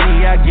 Get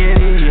money, I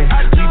get it, yeah.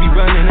 We be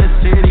running the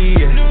city,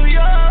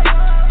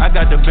 yeah. I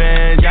got the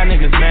band, y'all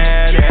niggas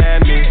mad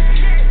at me.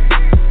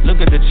 Look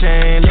at the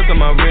chain, look at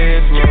my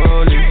wrist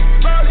rolling.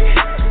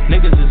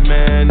 Niggas is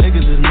mad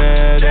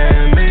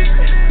at me.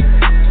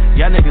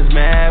 Y'all niggas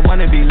mad,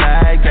 wanna be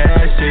like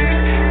that shit.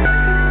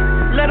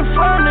 Let a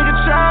fuck nigga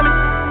try me.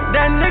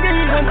 That nigga,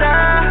 he gon'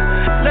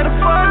 die. Let a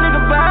fuck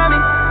nigga buy me.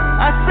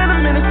 I send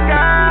him in the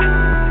sky.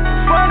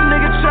 Fuck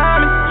nigga try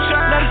me.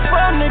 Let a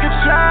fuck nigga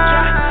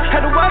try.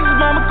 Had to watch his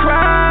mama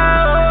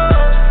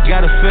cry.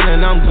 Got a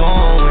feeling I'm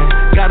going.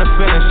 Got a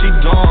feeling she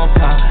gon'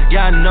 pop.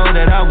 Yeah, I know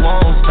that I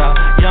won't stop.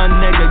 Young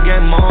nigga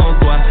get more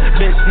boy.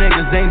 Bitch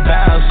niggas ain't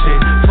bout shit.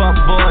 Fuck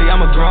boy,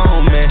 I'm a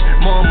grown man.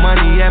 More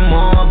money and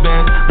more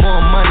bands. More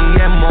money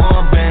and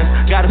more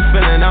bands. Got a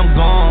feeling I'm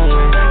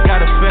going.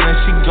 Got a feeling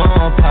she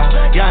gon' pop.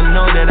 Yeah, I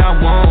know that I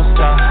won't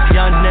stop.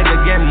 Young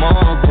nigga get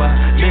more boy.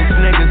 Bitch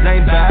niggas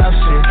ain't bout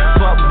shit.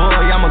 Fuck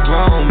boy, I'm a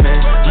grown man.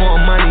 More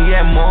money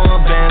and more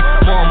bands.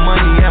 More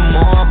money and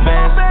more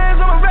bands. More bands,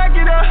 I'ma rack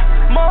it up.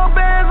 More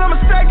bands, I'ma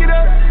stack it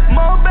up.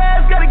 More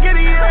bands, gotta get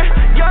it,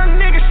 yeah. Young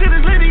nigga shit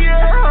is lit,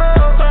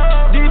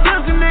 yeah. These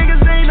pussy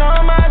niggas ain't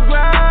on my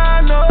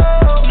grind, no.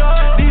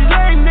 These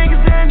lame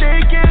niggas and they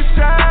can't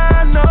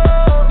shine, no.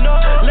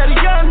 Let a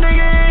young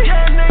nigga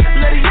in,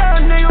 let a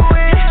young nigga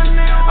win.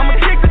 I'ma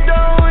kick the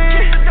door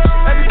in.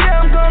 Every day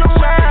I'm gonna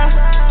try.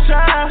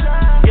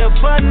 Yeah,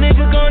 fuck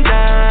nigga gon'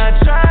 die,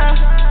 try.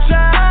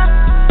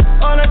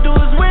 All I do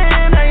is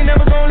win, I ain't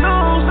never gon'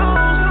 lose.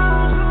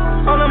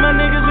 All of my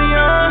niggas be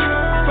on,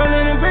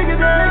 frozen and bigger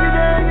than.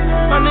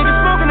 My niggas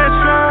smoking that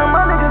strong,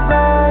 my niggas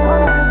on.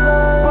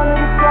 My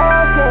niggas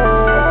talking,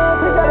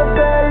 we got a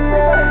bad,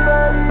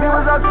 yeah. We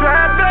was out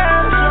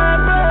trapping.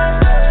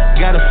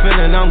 Got a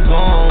feeling I'm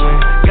going.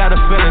 Got a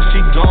feeling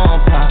she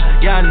gon' pop.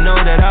 Yeah, I know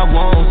that I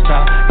won't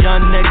stop.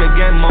 Young nigga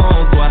get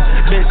more boy.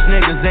 Bitch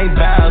niggas ain't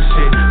bout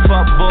shit.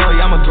 Fuck boy,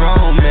 I'm a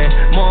grown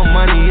man. More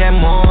money and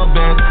more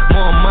bands.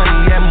 More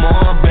money and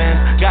more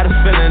bands. Got a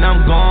feeling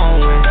I'm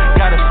going.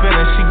 Got a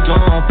feeling she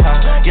gon' pop.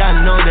 Yeah,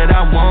 I know that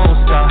I won't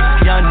stop.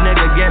 Young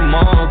nigga get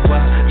more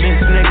boy. Bitch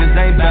niggas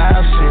ain't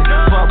bout shit.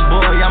 Fuck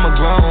boy, I'm a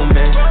grown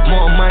man.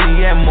 More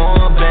money and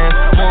more bands.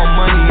 More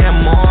money and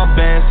more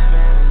bands.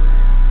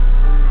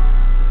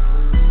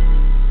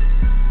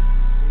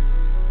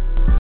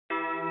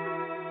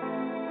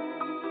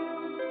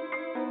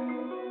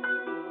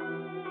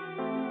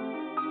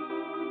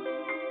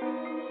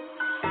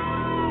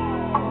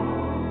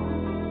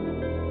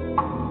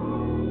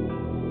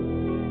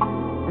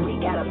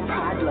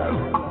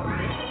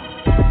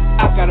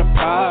 I got a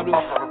problem.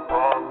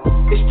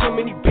 It's too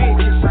many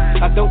bitches.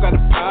 I don't got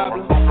a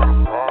problem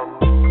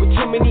with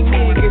too many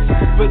niggas.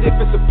 But if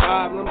it's a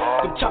problem,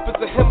 them choppers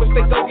and hammers,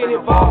 they don't get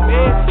involved,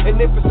 man.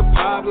 And if it's a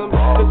problem,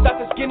 the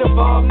doctors get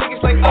involved.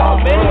 Niggas like, oh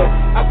man,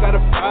 I got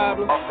a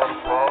problem.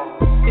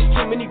 It's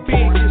too many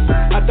bitches.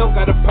 I don't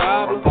got a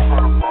problem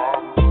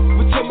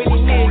with too many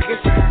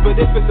niggas. But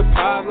if it's a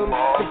problem,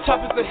 them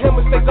choppers and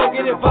hammers, they don't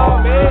get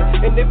involved,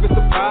 man. And if it's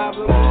a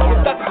problem, the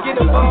doctors get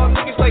involved.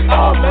 Niggas like,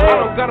 oh man, I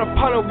don't got a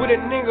partner with a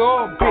nigga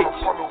or a bitch.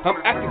 I'm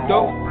acting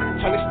dope,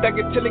 tryna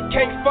stack it till it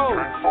can't fold.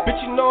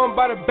 Bitch, you know I'm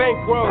by the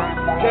bankroll.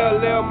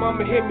 Tell Lil'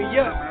 mama hit me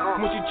up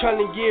when she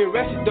tryna get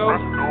arrested though.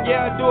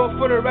 Yeah, I do it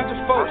for the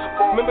ratchet folks.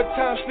 Remember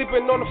time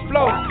sleeping on the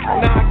floor.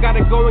 Now I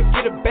gotta go and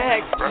get a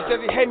bag. She said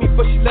she hate me,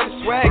 but she let it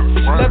swag.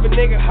 She love a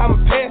nigga how my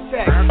pants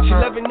act. She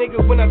love a nigga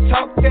when I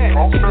talk that.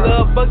 She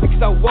love Bugsy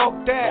cause I walk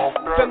that.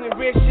 Family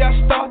rich, yeah,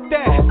 I start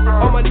that.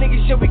 All my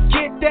niggas, yeah, we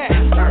get that.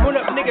 Run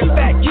up nigga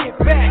fat, get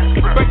back.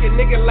 Break a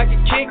nigga like a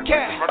Kit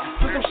Kat.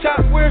 Put some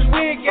shots where his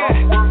wig at.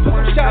 Put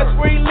some shots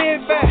where he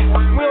live at.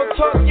 We don't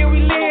talk, yeah,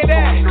 we live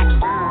at.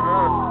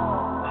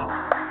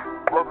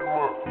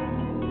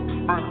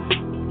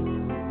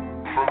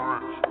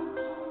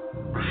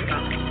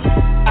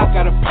 I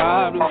got a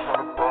problem.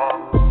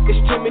 It's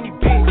too many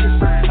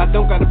bitches. I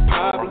don't got a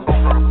problem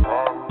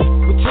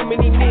with too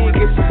many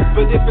niggas.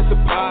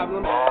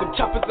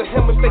 choppers are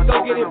hammers, they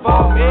don't get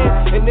involved,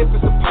 man. And if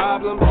it's a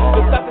problem,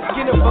 the doctors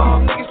get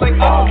involved. Niggas like,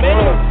 oh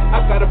man, I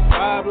got a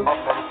problem.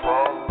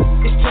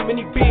 It's too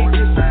many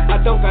bitches, I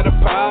don't got a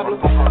problem.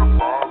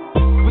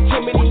 With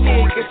too many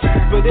niggas,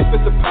 but if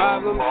it's a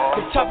problem,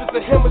 the choppers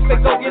are hammers, they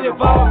don't get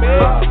involved,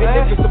 man.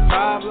 And if it's a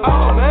problem,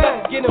 oh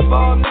man, get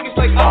involved. Niggas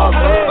like, oh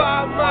man,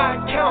 by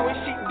my account, and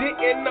she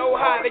didn't know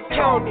how to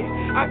count it.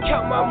 I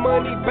count my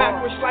money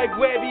backwards like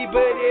Webby,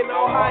 but in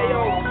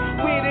Ohio.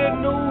 With a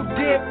new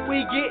dip,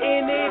 we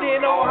getting it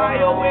in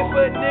Ohio. If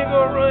a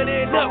nigga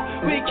running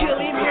up, we kill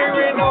him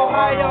here in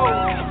Ohio.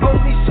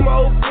 Only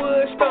smoke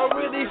woods, don't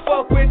really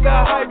fuck with the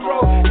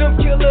hydro. Them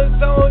killers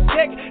on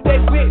deck, they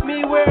with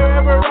me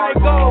wherever I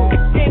go.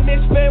 In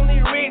this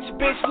family rich,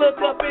 bitch, look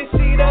up and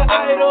see the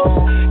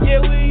idols.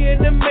 Yeah, we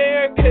in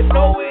America,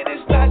 no it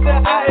is not the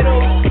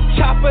idol.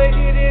 Chopper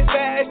hit his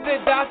ass, the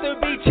doctor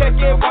be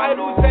checking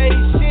vitals.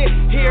 Ain't shit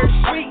here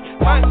sweet,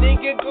 my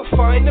nigga could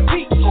find the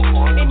peach.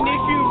 And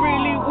if you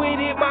really with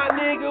it, my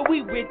nigga,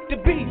 we with the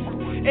beef.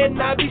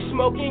 And I be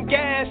smoking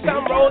gas,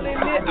 I'm rolling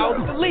it out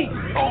the leaf.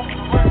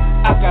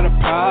 I got a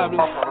problem,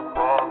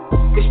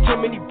 it's too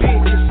many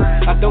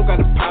bitches, I don't got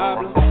a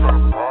problem.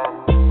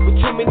 With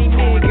too many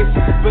niggas,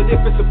 but if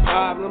it's a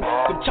problem,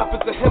 the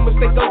choppers are hammers,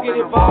 they don't get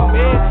involved,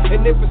 man.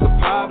 And if it's a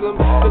problem,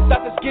 the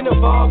doctors get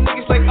involved.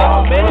 Niggas like,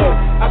 oh man,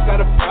 I got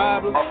a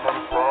problem.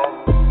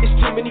 It's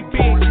too many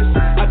bitches,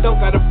 I don't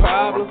got a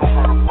problem.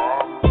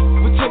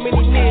 With too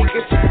many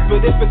niggas,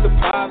 but if it's a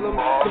problem,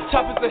 the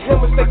choppers are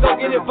hammers, they don't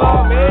get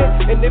involved,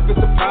 man. And if it's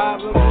a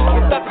problem,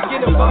 the doctors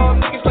get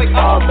involved. Niggas like,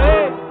 oh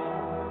man.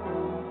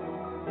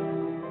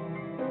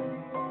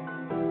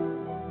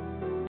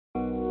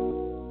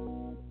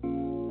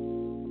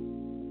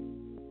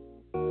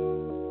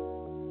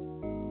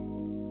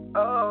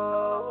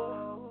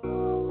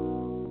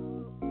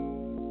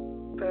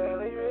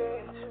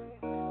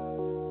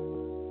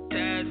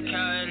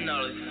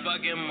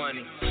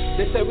 Money.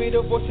 They say we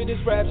the voice of this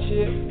rap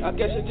shit. I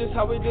guess it's just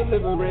how we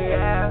deliver it.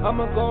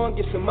 I'ma go and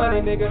get some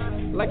money, nigga,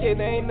 like it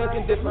ain't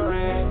nothing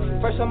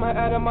different. First I'ma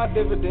add up my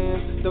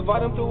dividends,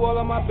 divide them through all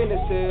of my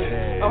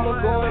businesses. I'ma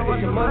go and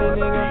get some money,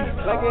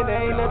 nigga, like it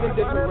ain't nothing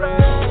different.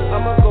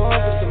 I'ma go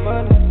and get some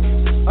money.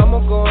 I'ma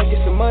go and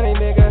get some money,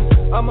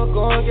 nigga. I'ma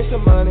go and get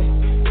some money.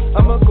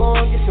 I'ma go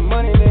and get some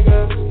money,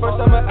 nigga. First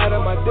I'ma add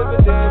up my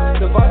dividends,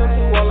 divide them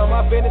through all of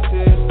my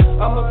businesses.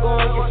 I'ma go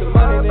and get some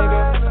money,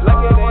 nigga,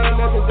 like it ain't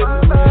nothing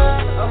different.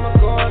 I'ma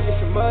go and get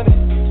some money.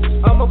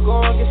 I'ma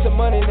go and get some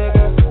money,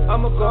 nigga.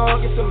 I'ma go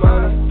and get some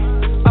money.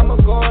 I'ma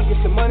go and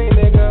get some money,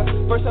 nigga.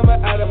 First I'ma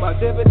add up my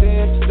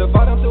dividends,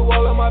 divide them through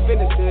all of my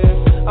businesses.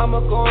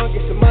 I'ma go and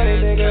get some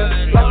money,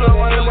 nigga, like it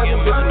ain't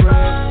nothing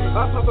different.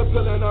 I pop a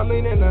pill and I'm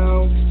leaning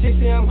now. She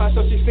see I'm hot,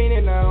 so she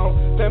fiending now.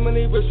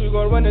 Family rich, we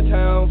gon' run the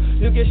town.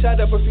 You get shot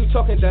up if you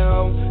talking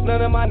down.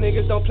 None of my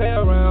niggas don't play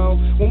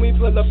around. When we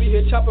pull up, you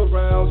hear chopper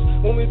rounds.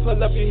 When we pull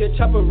up, you hear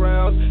chopper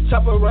rounds.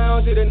 Chopper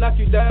rounds, it'll knock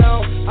you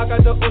down. I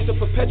got the oyster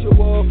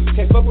perpetual.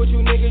 Can't fuck with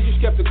you niggas, you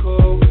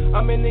skeptical.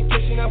 I'm in the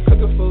kitchen, I'm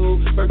cooking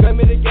food. Burger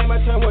me the game,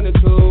 I turn 1 to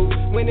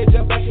 2. When it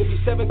jump back, it be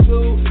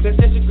 7-2. That's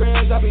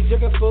Instagrams, I be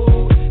jigging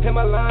food. Hit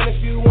my line if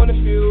you want a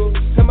few.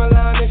 Hit my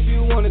line if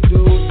you wanna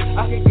do.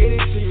 I can get it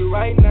to you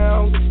right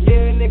now.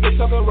 Yeah, nigga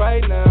talking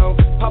right now.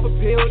 Pop a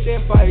pill,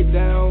 then bite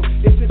down.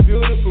 This is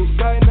beautiful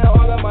right now.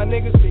 All of my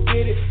niggas we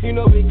get it. You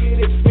know we get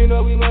it. You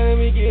know we money,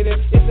 we get it.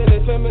 It's in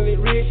the family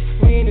rich.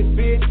 We in this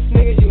bitch.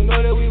 Niggas, you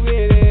know that we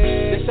with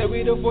it. They say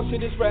we the voice of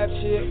this rap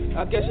shit.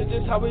 I guess it's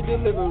just how we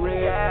deliver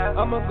it.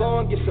 I'ma go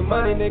and get some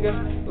money,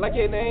 nigga, like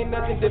it ain't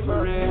nothing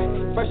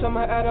different. First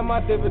I'ma add up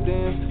my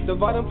dividends,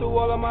 divide them through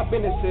all of my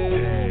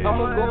businesses.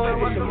 I'ma go and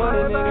get some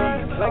money,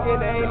 nigga, like it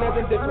ain't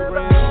nothing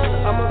different.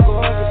 I'ma go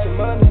and get some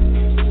money.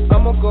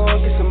 I'ma go and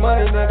get some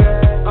money,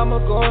 nigga. I'ma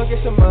go and get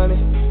some money.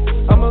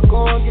 I'ma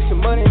go and get some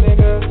money,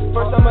 nigga.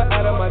 First I'ma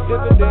add up my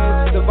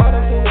dividends, divide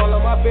them through all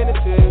of my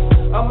businesses.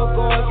 I'ma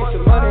go and get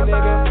some money,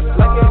 nigga,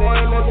 like it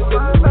ain't nothing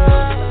different.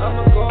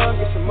 I'ma go and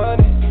get some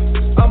money.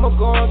 I'ma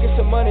go and get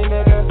some money,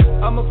 nigga.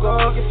 I'ma go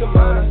and get some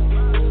money.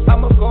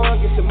 I'ma go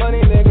and get some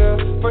money,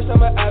 nigga. First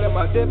I'ma add up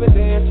my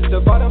dividends,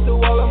 divide them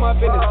through all of my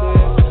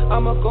businesses.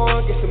 I'ma go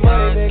and get some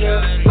money,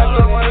 nigga, like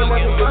it ain't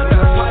nothing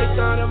different.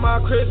 Python in my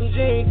crisp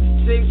jeans,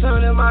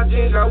 600 in my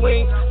jeans got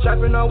wings.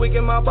 Trapping all week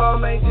in my ball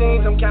made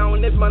jeans. I'm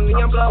counting this money,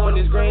 I'm blowing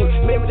this green.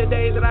 Remember the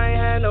days that I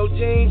ain't had no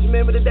jeans.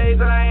 Remember the days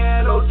that I ain't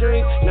had no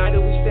dreams. Now that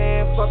we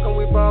stand, fucking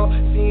we ball.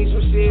 Seen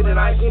some shit that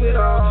I seen it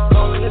all.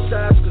 Calling the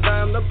shots, cause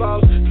I am the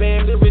boss.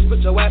 Family rich,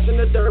 put your ass in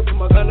the dirt.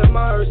 Put my gun in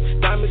my hearse.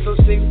 Diamond so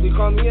sick, we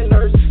call me a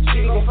nurse.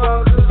 She gon'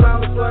 fall cause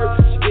I'm a flirt.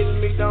 She giving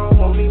me down,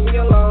 won't leave me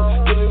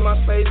alone. Give me my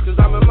space cause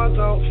I'm in my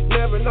zone.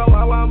 Never know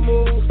how I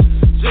move,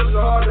 just the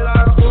heart that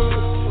I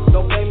prove.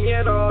 Don't blame me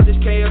at all, this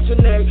KF to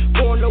neck.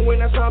 Born to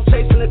win, that's how I'm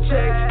chasing the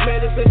check.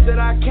 Made a bitch that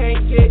I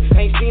can't get,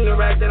 ain't seen the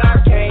rack that I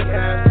can't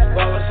have.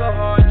 Ballin' so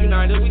hard,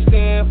 united we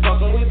stand,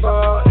 fuckin' we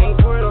ball. Ain't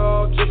for it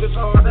all, just as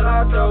hard that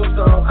I go,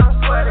 so I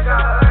swear to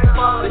God I ain't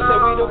falling. They say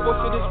we the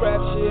voice of this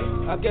rap shit,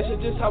 I guess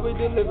it's just how we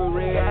deliver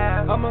it.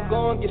 I'ma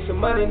go and get some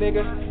money,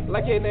 nigga,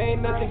 like it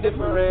ain't nothing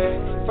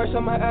different. First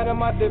I'ma add on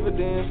my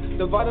dividends,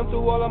 divide them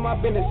through all of my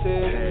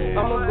businesses.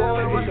 I'ma go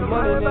and get some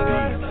money,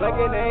 nigga, like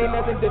it ain't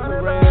nothing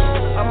different.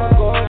 I'ma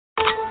go and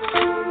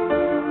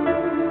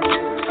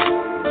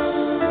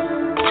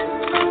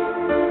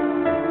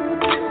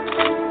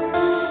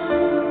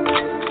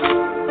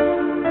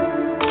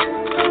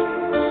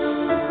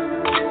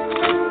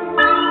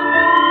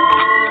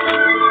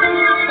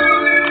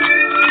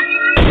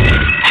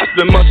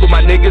Spend months with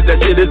my niggas,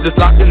 that shit is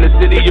just locked in the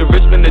city of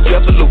Richmond, the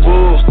Jeff and the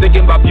Wolves.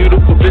 Thinking about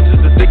beautiful bitches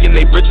and sticking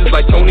they britches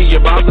like Tony, your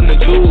bombs and the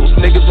jewels.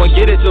 Niggas won't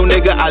get it, yo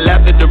nigga, I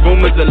laugh at the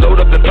rumors and load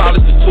up and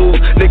polish the tools.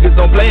 Niggas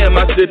don't play in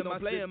my city,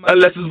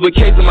 unless it's with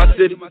K's in my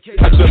city.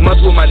 I spend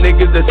months with my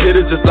niggas, that shit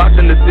is just locked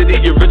in the city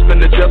of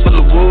Richmond, the Jeff and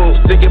the Wolves.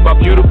 Thinking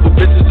about beautiful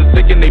bitches and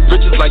sticking they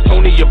britches like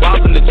Tony, your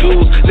bombs and the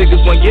jewels.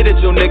 Niggas won't get it,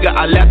 yo nigga,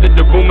 I laugh at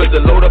the rumors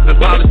and load up and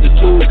polish the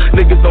tools.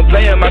 Niggas don't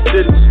play in my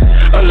city,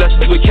 unless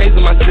it's with K's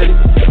in my city.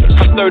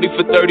 I'm 30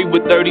 for 30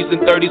 with 30s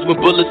and 30s with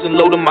bullets and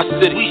load in my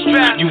city.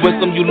 You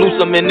win some, you lose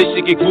some, and this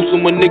shit get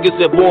gruesome when niggas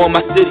at war in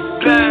my city.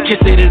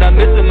 Can't say that I'm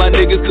missing my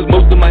niggas, cause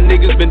most of my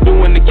niggas been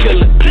doing the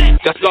killing.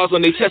 Got scars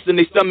on their chest and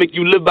their stomach,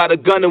 you live by the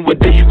gun and one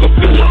day you gon'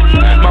 feel it.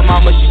 My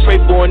mama, she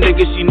pray for a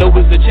nigga, she know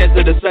it's a chance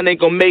that the son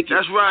ain't gon' make it.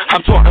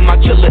 I'm taunting my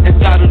killer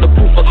inside of the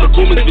proof of the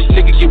boomers, bitch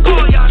nigga get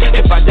with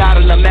it. If I died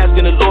and I'm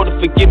asking the Lord to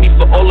forgive me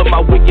for all of my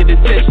wicked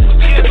intentions.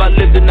 If I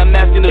lived and I'm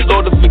asking the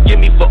Lord to forgive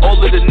me for all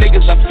of the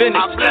niggas I finished.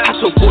 I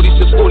told 40s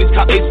to 40s,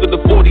 cop ace for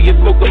the 40 and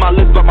smoke on my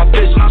list by my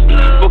vision.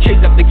 For case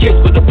after case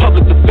for the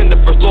public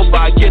defender, first offer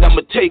I get,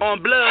 I'ma take. I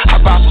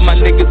ride for my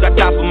niggas, I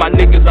die for my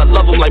niggas, I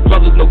love them like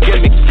brothers, no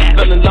gimmicks.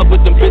 Fell in love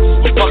with them bitches,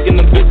 for fucking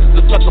them bitches,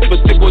 the sucker for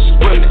sick or just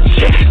women.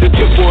 The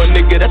tip for a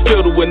nigga, that's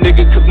still to a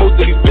nigga, cause most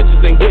of these bitches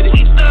ain't with it.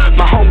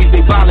 My homies,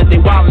 they violent, they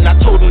wildin', I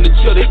told them to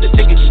chill, they the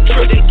niggas just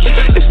trippin'.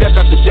 If that's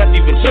not the death,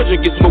 even children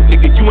get smoked,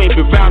 nigga, you ain't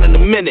been round in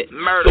a minute.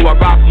 So I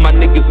ride for my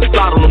niggas and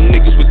slide on them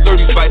niggas with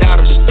 30s right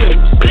out of the city.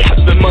 I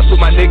spend months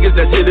with my niggas,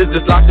 that shit is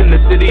just locked in the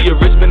city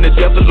of Richmond, the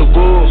Jeff and the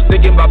Wolves.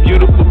 Thinking about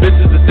beautiful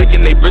bitches and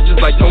sticking they britches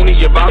like Tony,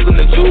 your bombs and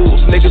the jewels.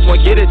 Niggas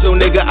won't get it, yo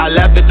nigga, I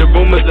laugh at the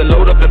rumors and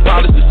load up and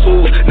polish the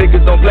tools.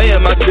 Niggas don't play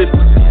in my city,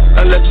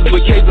 unless it's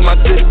with K's in my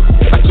city.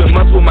 I spend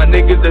months with my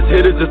niggas, that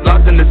shit is just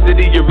locked in the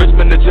city of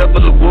Richmond, the Jeff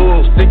and the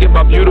Wolves. Thinking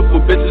about beautiful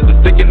bitches and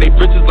sticking they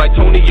britches like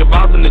Tony, your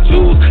bombs and the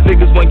jewels.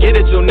 Niggas won't get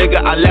it, yo nigga,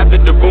 I laugh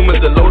at the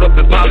rumors and load up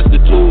and polish the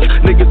tools.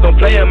 Niggas don't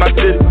play in my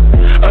city,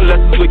 unless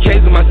it's with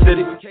K's in my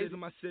city.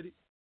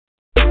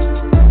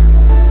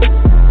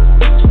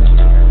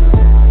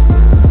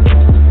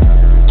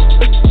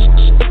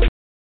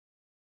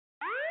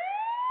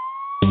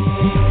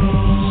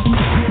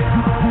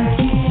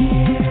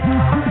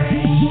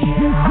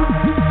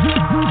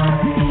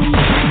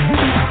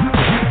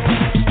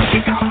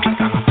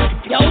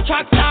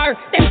 Trackstar,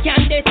 them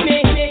can't test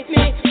me,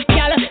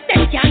 y'all,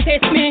 them can't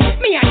test me.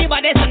 Me and the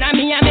baddest and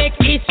me I make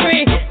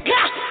history.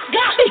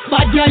 Big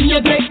bad girl, you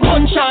get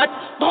gunshot.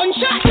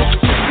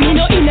 Me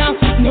no inna,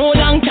 no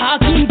long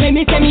talking. When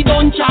me say me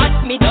don't chat.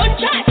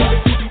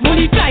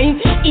 Bullet flying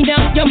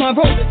inna your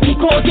marrow,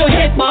 kick out your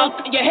head back.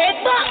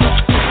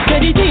 Say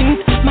the things,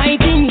 my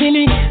thing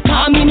really.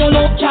 Cause me no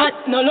love chat.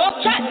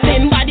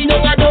 Them body no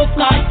a dope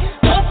cut.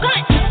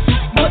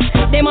 But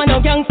them a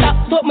no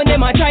gangsta, but me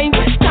them a trying.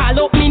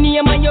 Call up me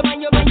name and your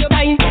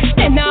time.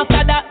 Then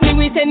after that me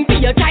we send for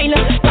your child.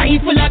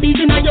 Rifle a beat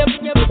inna your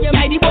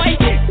the boy.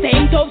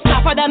 Same tough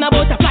tougher than a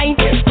butterfly.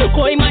 Took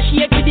all my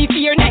shake with the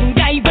fear 9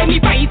 guy. When me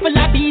rifle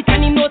a beat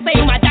and him no say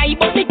him a die.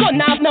 But me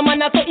gun have no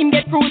man so him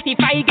get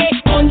crucified. Get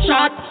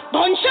gunshot.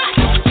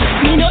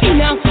 Me no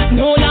inna,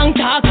 no long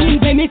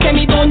talking. When me say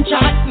me don't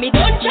chat.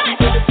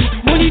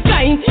 Bullet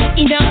flying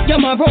inna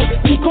your marrow,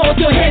 kick out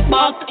your head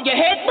back.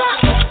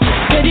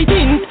 Say the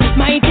things,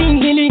 my thing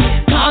really.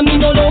 Cause me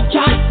no love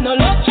chat.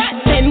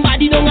 Them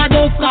body don't a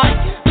dope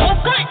cut.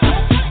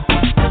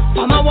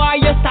 From a war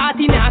you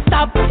starting a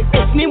stop.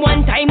 Miss me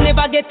one time,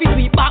 never get fit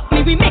we back.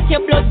 Me we make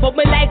your blood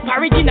bubble like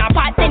porridge in a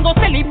pot. Then go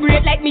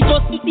celebrate like me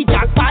just hit the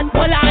jackpot.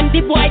 Hold on,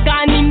 the boy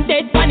gone him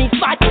dead on his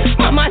spot.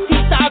 Mama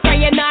sister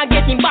crying now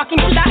get him back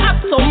into the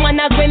app. Some man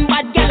as when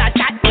bad girl a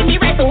chat. Then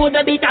the right to hold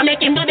the beat and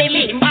make him do the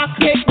lean back.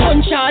 Get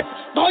gunshot.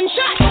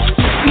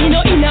 Me no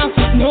inna,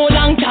 no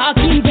long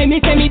talking. When me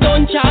say me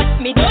don't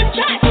chat.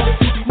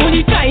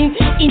 Bullet flying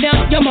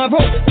inna your marrow,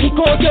 kick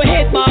out your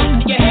head back.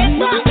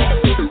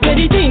 Say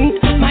the things,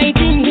 my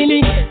thing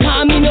really.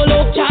 Cause me no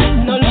love chat.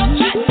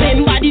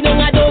 Them body don't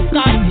a dope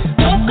cut.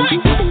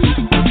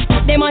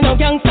 Them a no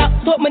gangsta,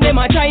 stop me them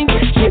a trying. Them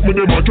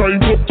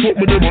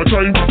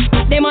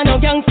a no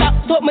gangsta,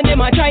 stop me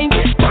them a trying.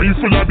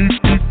 Rifle a beat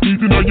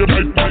inna your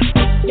head.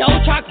 Yo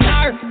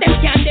trackstar, them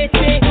can't test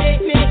me.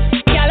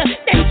 Y'all,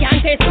 them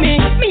can't test me.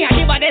 Me a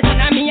the baddest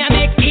and me a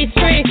make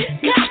history.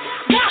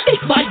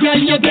 Big bad girl,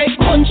 you get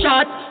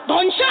gunshot.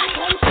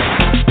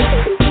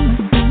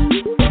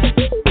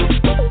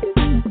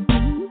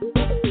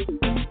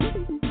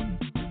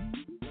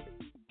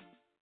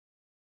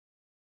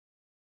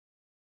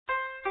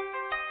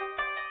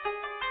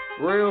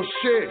 Real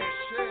shit.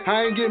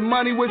 I ain't getting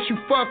money with you,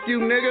 fuck you,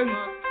 nigga.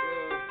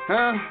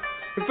 Huh?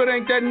 If it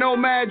ain't that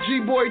Nomad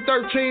G-Boy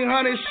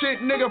 1300 shit,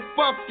 nigga,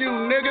 fuck you,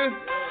 nigga.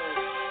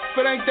 If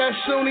it ain't that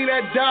Sunni,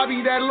 that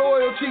Dobby, that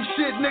loyalty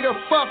shit, nigga,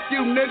 fuck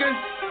you, nigga.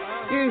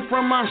 You ain't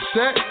from my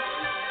set.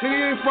 Nigga,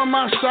 you ain't from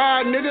my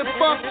side, nigga,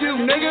 fuck you,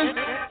 nigga.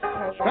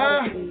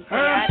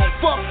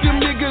 Fuck them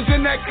niggas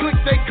in that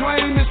clique they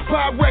claim it's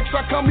Pyrex.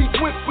 I come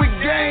equipped with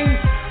game.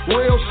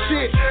 Real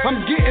shit,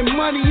 I'm getting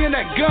money in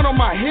that gun on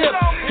my hip,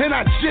 and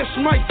I just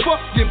might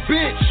fuck your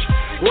bitch.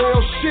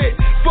 Real shit,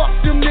 fuck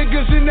them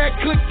niggas in that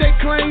clique they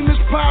claim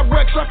it's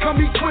Pyrex. I come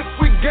equipped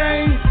with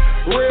game.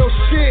 Real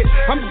shit,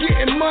 I'm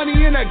getting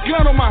money in that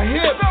gun on my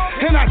hip,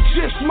 and I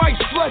just might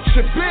slut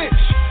your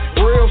bitch.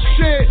 Real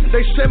shit,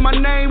 they said my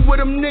name where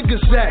them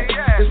niggas at.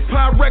 It's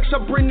Pyrex, I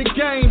bring the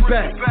game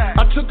back.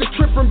 I took a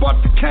trip and brought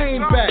the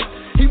cane back.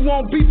 He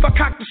won't beef, I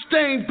cock the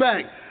stain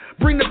back.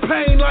 Bring the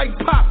pain like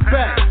pop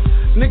back.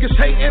 Niggas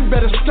hating,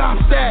 better stop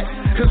that.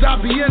 Cause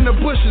I be in the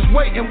bushes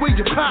waiting where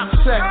your pop's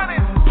at.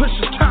 Push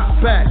your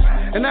top back,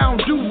 and I don't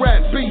do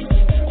rap beat.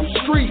 I'm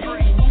street.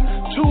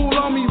 Tool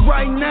on me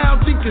right now,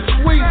 think it's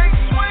sweet.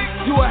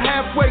 You a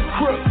halfway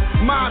crook,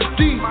 mob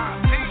deep.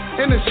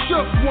 And a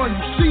shook one,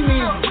 you see me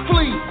in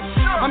fleet.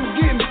 I'm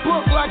getting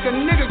booked like a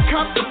nigga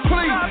cop the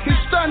plea. He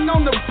stunting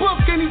on the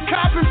book and he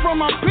copping from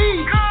my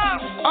beat.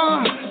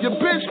 Your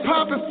bitch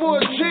popping for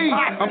a G.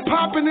 I'm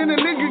popping in a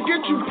nigga,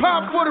 get you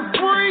popped for the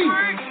free.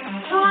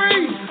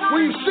 Free.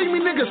 When you see me,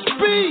 nigga,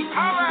 speak.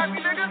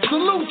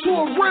 Salute to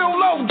a real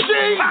OG.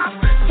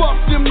 Fuck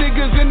them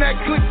niggas in that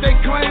clique they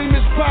claim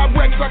it's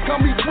Pyrex. I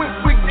come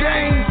equipped with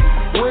game.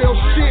 Real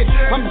shit,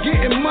 I'm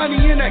getting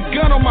money in that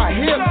gun on my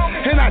hip,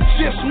 and I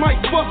just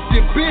might fuck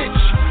your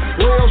bitch.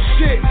 Real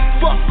shit,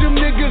 fuck them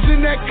niggas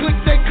in that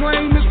clique they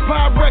claim it's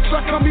Pyrex.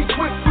 I come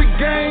equipped with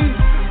game.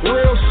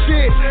 Real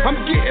shit, I'm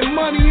getting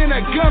money in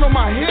that gun on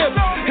my hip,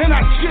 and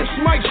I just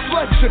might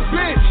slut your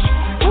bitch.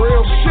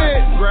 Real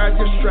shit, grab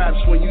your straps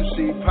when you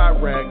see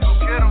Pyrex.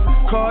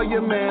 Call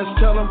your mans,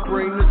 tell them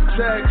bring the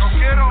text.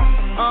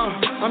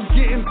 I'm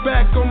getting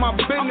back on my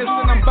business,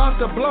 and I'm about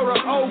to blow the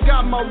O,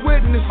 got my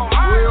witness.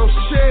 Real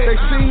shit, they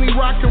see me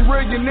rockin'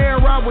 Millionaire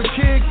out with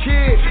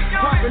Kid.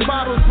 Popping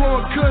bottles,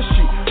 blowing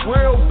cushy,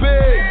 real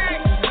big.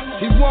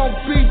 He won't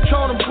be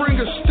told him bring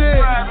a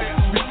stick.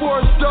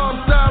 Before his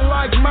dogs die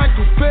like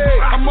Michael Vick.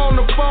 I'm on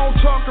the phone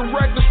talking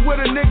reckless with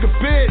a nigga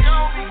bitch.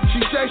 She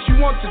says she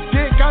wants the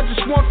dick, I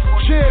just want the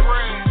chip.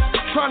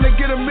 Trying to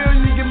get $1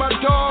 million, get my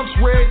dogs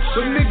rich.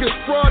 The niggas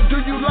fraud, do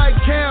you like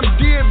Cam?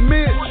 Did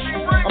Mitch?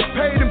 I'm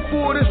paid in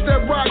full, this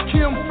that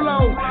Rakim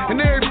flow.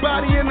 And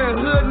everybody in the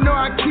hood know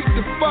I keep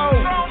the phone.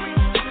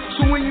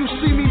 So when you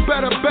see me,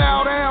 better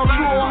bow down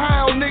to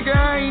Ohio, nigga,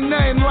 I ain't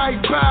nothing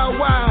like Bow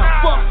Wow.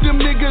 Fuck them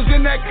niggas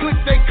in that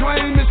clique they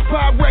claim it's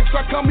Pyrex.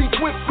 I come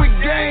equipped with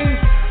game.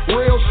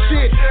 Real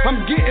shit,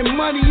 I'm getting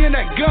money in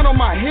that gun on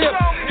my hip,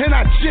 and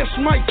I just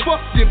might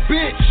fuck your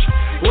bitch.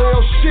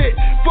 Real shit,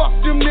 fuck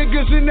them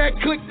niggas in that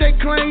clique they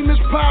claim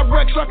it's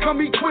Pyrex. I come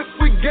equipped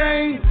with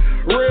game.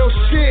 Real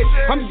shit,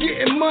 I'm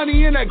getting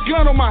money in that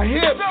gun on my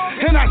hip,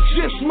 and I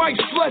just might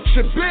slut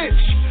your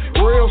bitch.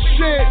 Real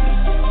shit.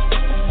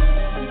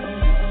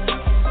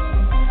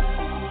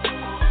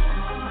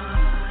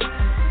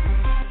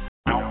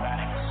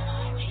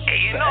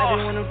 For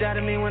everyone who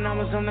doubted me when I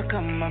was on the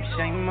come up,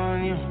 shame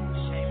on you.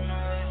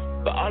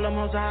 For all them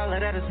hoes I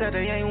hollered at and said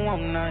they ain't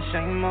want none,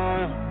 shame on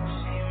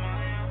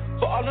you.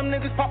 For all them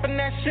niggas popping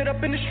that shit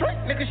up in the street,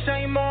 nigga,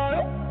 shame on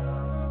you.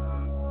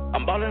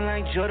 I'm ballin'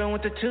 like Jordan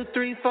with the 2,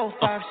 3, 4,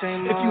 5,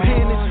 shame on you. If you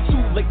hearing this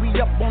too late, we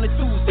up on a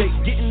Tuesday.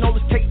 Getting all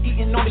this cake,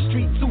 eating on the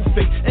street,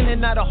 two-faced. In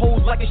and out of holes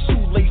like a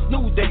shoelace.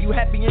 New day, you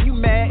happy and you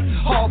mad?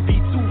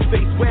 Heartbeat,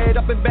 two-faced. Wear it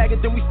up and bag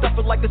it, then we stuff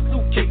it like a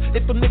suitcase.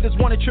 If them niggas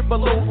wanna trip a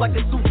load like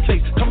a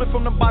suitcase. Coming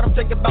from the bottom,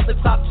 think about the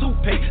top 2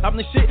 pay. I'm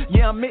the shit,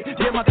 yeah, I'm it,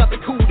 damn, I got the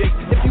cool day.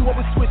 If you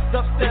always switched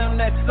up, stay on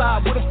that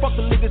side. Where the fuck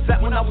the niggas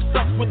at when I was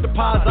stuck with the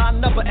pies? I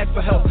never ask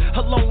for help,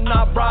 alone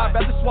I bribe.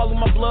 Rather swallow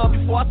my blood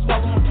before I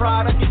swallow my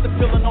pride. I get the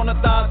feeling on the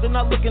thighs, then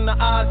I look in the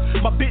eyes.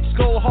 My bitch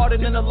go harder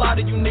than a lot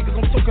of you niggas.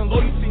 I'm talking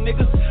loyalty,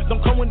 niggas.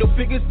 Don't come with no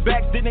figures.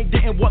 Back then they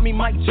didn't want me,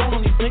 Mike Jones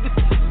on these niggas.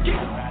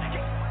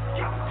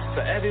 Yeah.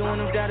 For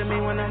everyone who doubted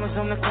me when I was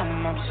on the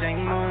come up,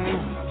 shame on you.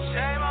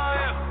 Shame on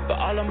you. For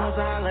all them hoes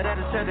I hollered at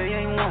and said they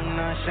ain't want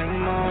none,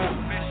 shame on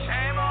you.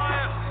 Shame on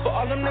you. For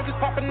all them niggas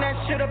popping that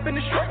shit up in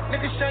the street,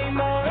 nigga, shame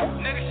on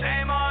you. Nigga,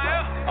 shame on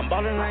you. I'm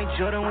ballin' like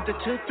Jordan with the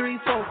 2,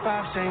 3, 4,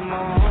 5, shame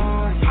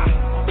on you.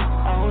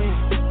 On you.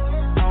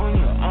 On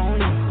you. On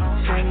you.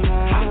 Shame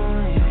on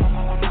you.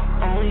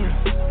 On you.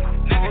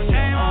 Nigga,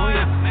 shame on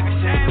you. Nigga,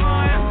 shame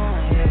on you.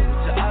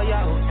 To all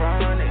y'all who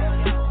front it,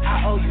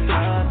 I owe you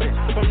nothing.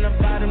 From the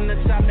bottom to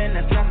top, man,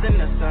 that's nothing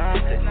to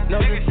something.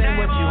 No, this ain't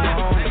what you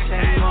want,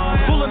 shame on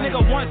you. Fool a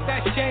nigga once,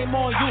 that shame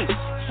on you.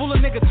 Fool a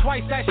nigga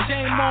twice, that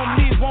shame on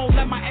me. Won't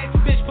let my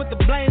ex-bitch put the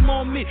blame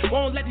on me.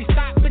 Won't let these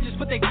side bitches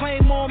put their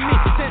claim on me.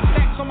 10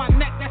 stacks on my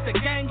neck, that's the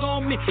gang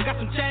on me. Got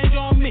some change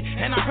on me,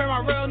 and I heard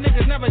my real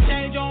niggas never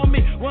change on me.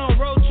 We don't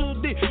roll too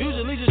deep,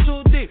 usually just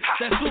too deep.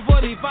 That's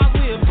 245,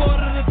 we a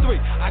quarter to 3.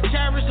 I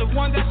cherish the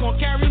one that's gonna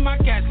carry my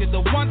casket, the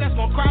one that's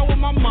gonna cry with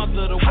my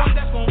mother, the one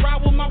that's gonna ride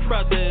with my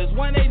brother. It's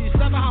 187,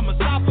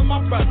 homicide for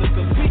my brother,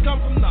 cause we come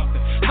from nothing.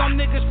 Some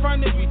niggas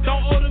front if we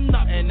don't owe them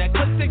nothing. That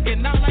clip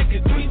sticking out like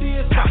it's 3D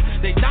or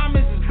something. They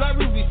diamonds is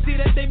blurry, we see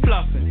that they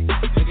bluffing.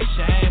 Nigga,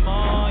 shame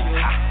on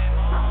you.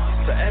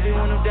 For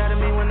everyone who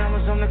doubted me when I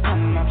was on the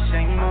come up,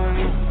 shame on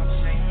you.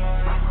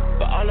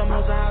 For all them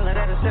hoes I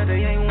hollered at and said they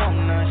ain't want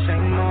none,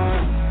 shame on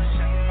you.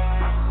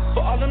 For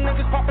all them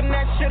niggas popping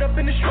that shit up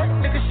in the street,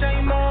 nigga,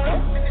 shame on you.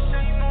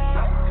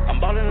 I'm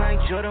ballin' like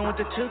Jordan with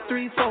the 2,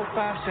 3, 4,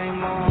 5,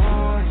 shame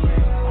on you.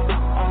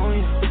 On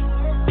you,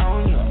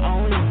 on you,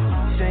 on you,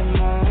 shame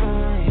on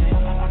you.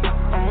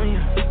 On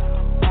you,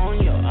 on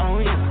you,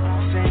 on you,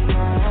 shame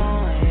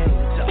on you.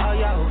 To all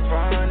y'all who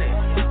front it,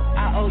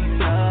 I owe you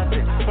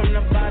nothing. From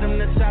the bottom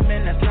to top,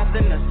 man, that's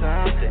nothing to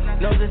something.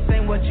 No, this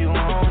ain't what you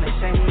want, it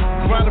shame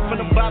on you. Grinding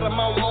from the bottom,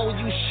 I don't owe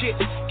you shit.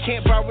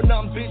 Can't borrow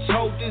nothing, bitch,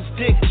 hold this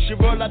dick. She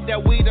roll out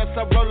that weed, that's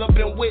I roll up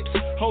in whips.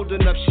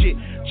 Holding up shit,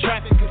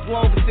 traffic as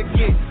long as it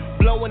get.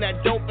 Blowing that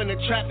dope in the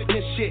traffic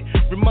and shit.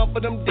 Remember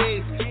them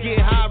days,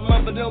 yeah, I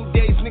remember them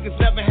days. Niggas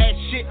never had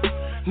shit,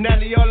 now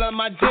they all on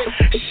my dick.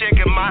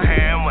 Shaking my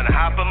hand when I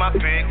hop on my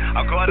pick.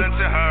 According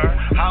to her,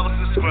 I was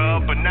a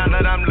scrub, but now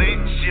that I'm lit,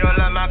 she all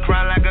on my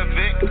crown like a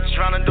Vic.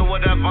 Tryna do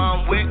whatever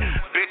I'm with,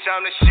 bitch,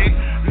 I'm the shit.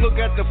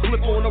 Look at the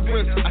flip on the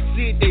wrist, I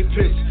see it, they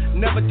pissed.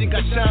 Never think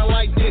I shine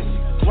like this,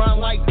 grind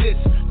like this.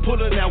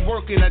 Pulling that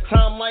work in a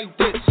time like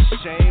this.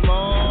 Shame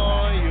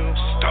on you.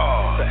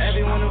 Stars. For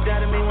everyone who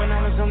doubted me when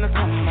I was on the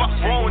come up, what's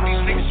wrong with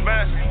these niggas,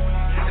 man?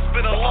 It's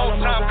been a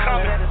long time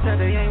coming,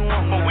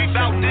 but we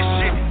bout this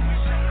shit.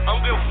 I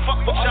don't give a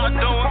fuck what y'all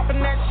doing,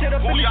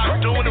 who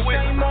y'all doing it with.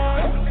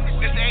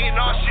 This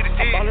A&R shit is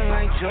dead.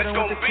 It's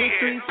gonna be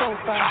here.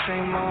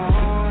 Shame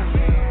on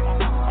you,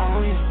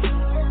 on you,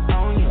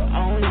 on you,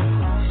 on you,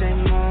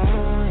 shame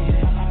on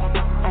you,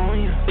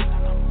 on you,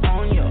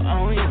 on you,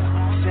 on you,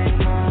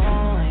 shame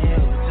on you.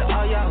 To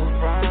all y'all who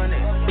front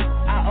it,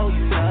 I owe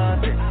you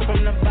nothing. From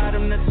the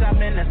bottom to top,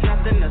 man, that's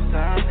nothing to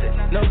something.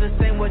 No, this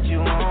ain't what you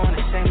want,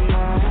 it shame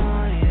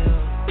on you.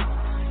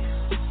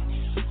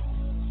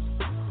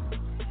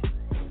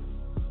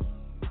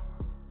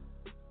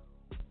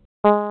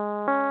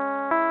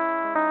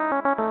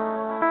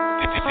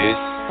 This is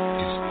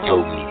your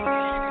music.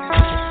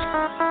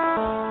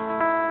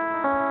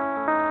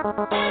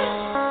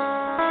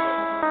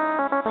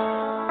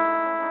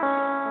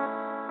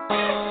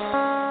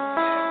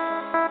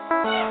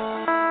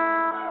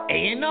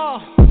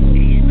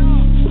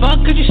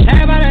 Fuck could you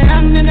say about a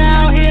young nigga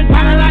out here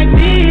grinding like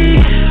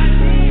me?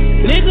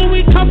 Nigga,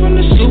 we come from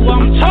the sewer,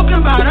 I'm talking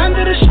about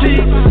under the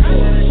street.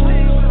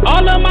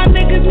 All of my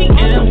niggas need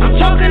M's, I'm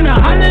talking 100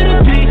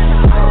 a piece.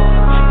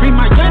 Bring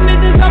my young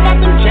niggas up out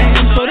them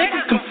jams so they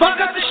can come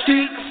fuck up the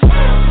streets.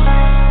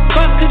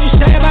 Fuck could you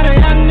say about a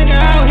young nigga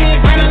out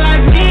here grinding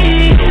like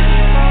me?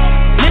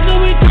 Nigga,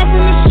 we come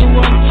from the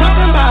sewer, I'm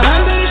talking about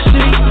under the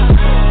street.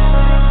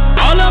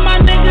 All of my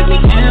niggas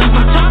need M's,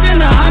 I'm talking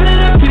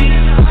 100 a piece.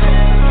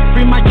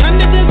 Bring my young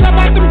niggas up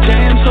out them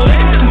jams so they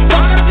can come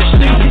fuck up the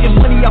streets. Getting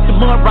money out the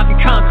mud, rockin'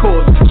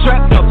 Concord.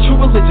 Strapped up, true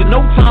religion,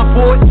 no time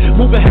for it.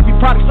 Moving heavy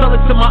product, sell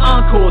it to my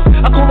encores.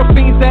 I call the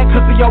fiends that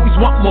cause they always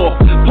want more.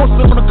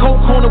 Posted on a cold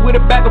corner with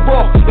a bag of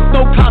raw. If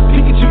no cops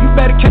peeking you, you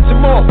better catch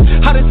them all.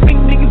 How this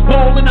thing niggas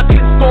ball and I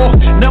couldn't score.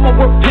 Now my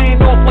work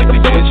paying off like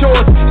I'm doing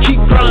chores.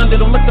 Keep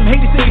grinding, don't let them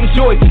haters say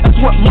enjoy. That's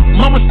what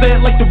mama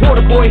said, like the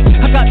water boy.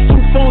 I got 2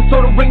 phones,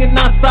 so the ringing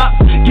non-stop.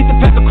 Get the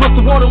pack across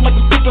the water like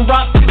a sticking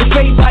rock. If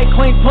anybody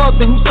claim plugs,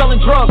 then who's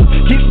selling drugs?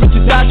 Get rich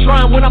or die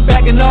trying when I'm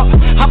bagging up.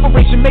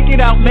 Operation make it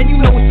out, man, you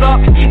know what's up.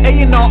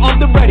 A&R, I'm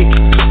the ready.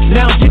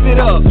 Now give it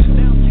up.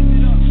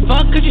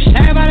 Fuck could you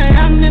say about a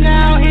young nigga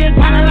out here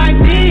grinding like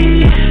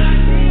me?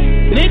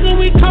 Nigga,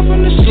 we come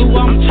from the sewer,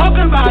 I'm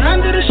talking about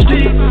under the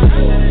street.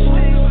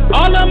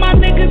 All of my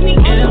niggas need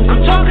M's,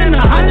 I'm talking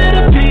 100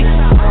 a piece.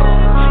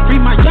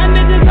 Bring my young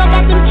niggas up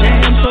out them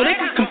jams so they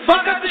can come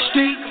fuck up the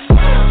streets.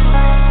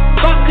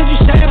 Fuck could you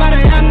say about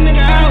a young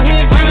nigga out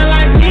here grinding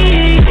like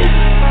me?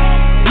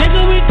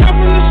 Nigga, we come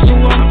from the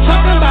sewer, I'm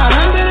talking about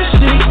under the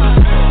street.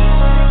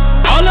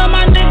 All of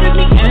my niggas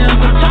need M's,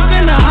 I'm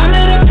talking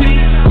 100 a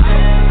piece.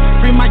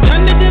 Bring my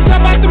young niggas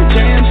up out them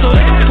jams so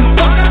they can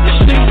fuck up the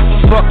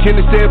streets. Fuck can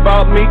they say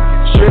about me?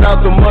 Straight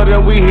out the mud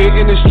and we hit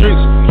in the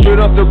streets.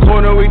 Straight off the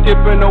corner, we dip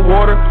in the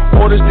water.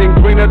 Orders think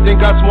green, I think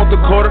I smoked a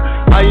quarter.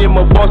 I am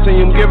a boss and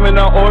I'm giving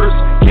out orders.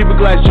 Keep a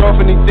glass jar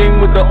for anything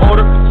with the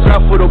order.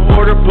 Stop for the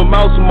border, put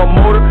mouse in my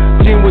motor.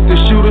 Team with the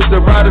shooters, the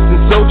riders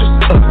and soldiers.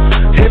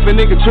 If a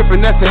nigga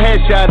trippin', that's a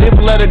headshot. If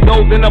I let it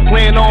go, then I'm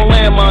playing on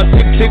landmine.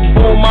 Tick, tick,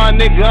 boom, my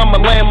nigga, I'm a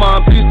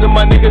landmine. Peace to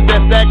my niggas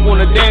that stack on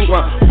the damn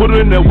grind. Put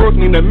in the work,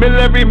 need a mill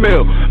every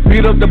mill.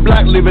 Beat up the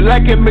block, leave it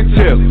like a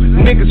McTill.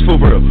 niggas for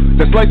real,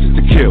 that's license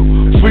to kill.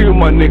 Free of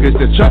my niggas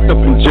that trapped up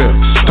in jail.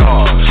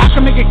 I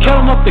can make a kill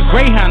him off the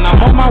Greyhound.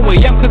 I'm on my way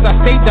up cause I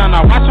stay down.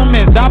 I watch my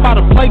man die by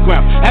the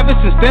playground. Ever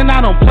since then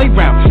I don't play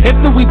round. If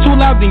the weed too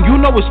loud then you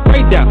know it's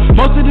sprayed down.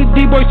 Most of the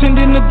D-boys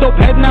sending the dope,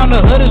 heading down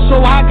the hood is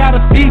so high, got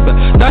a fever.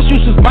 Dust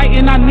juice is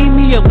biting, I need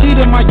me a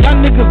leader. My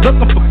young niggas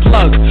looking for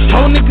plugs.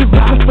 Old niggas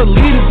looking for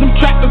leaders. Them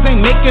trappers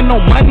ain't making no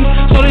money,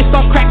 so they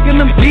start cracking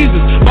them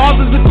visas. Balls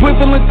is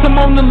equivalent to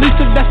Mona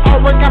Lisa. That's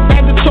all work, I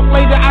bag the truck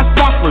later, I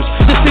sparklers.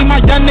 To see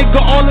my young nigga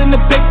all in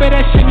the paper,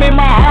 that shit made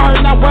my heart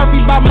hurt. Not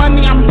worry about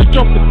money, I'm rich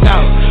off the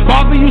talent.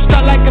 Bobby, you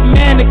stuck like a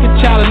man that can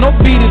challenge. No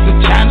beat is a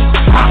challenge.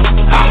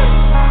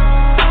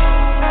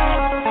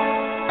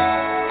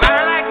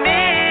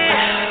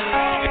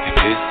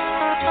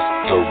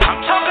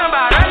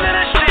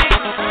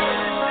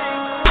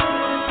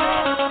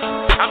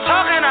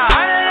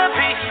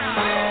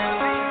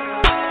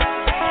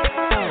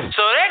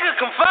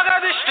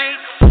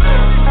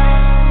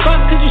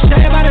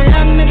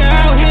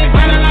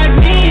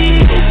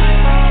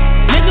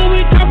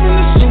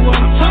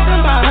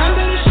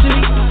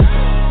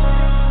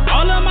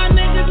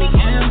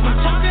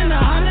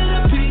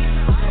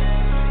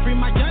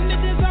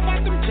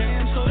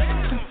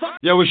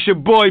 Yo, it's your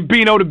boy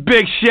Bino the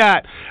Big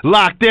Shot,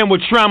 locked in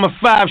with Trauma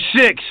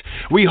 5-6.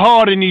 We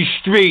hard in these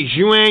streets.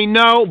 You ain't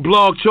know?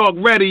 Blog Talk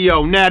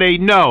Radio, now they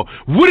know.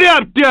 What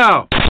up,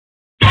 though?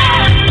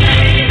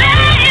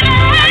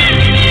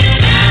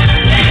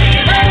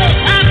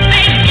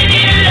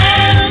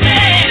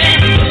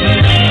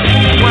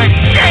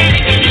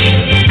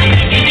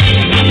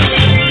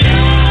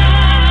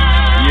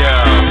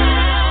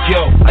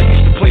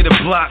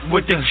 Block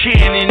with the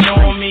cannon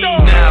on me.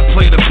 Now I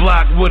play the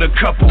block with a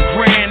couple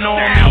grand on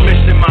me.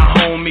 Missing my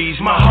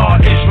homies, my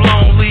heart is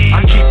lonely.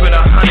 I keep it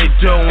 100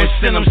 though and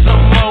send them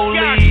some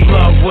molly.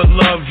 Love what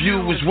love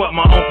you is what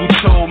my uncle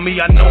told me.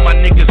 I know my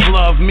niggas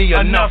love me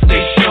enough, they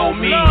show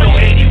me.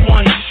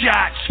 81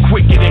 shots,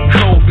 quicker than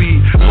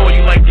Kobe.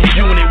 Loyal like the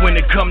unit when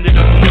it come to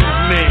the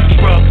movement.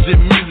 Drugs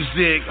and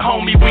music,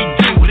 homie, we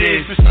do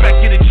this. Respect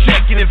it and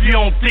check it if you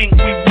don't think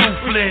we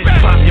ruthless.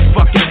 Pop your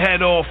fucking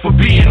head off for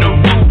being a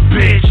rude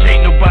bitch.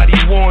 Ain't nobody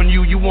warn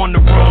you, you on the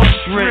wrong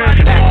strip.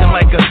 Acting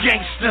like a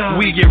gangster,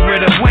 we get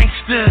rid of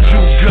wanksters.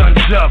 Two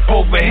guns up,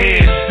 over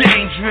here it's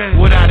dangerous.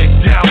 Without a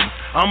doubt,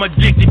 I'm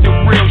addicted to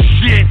real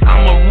shit.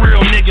 I'm a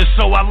real nigga,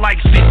 so I like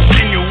shit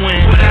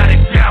genuine. Without a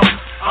doubt,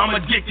 I'm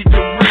addicted to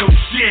real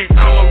shit.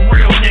 I'm a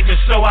real nigga,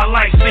 so I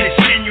like shit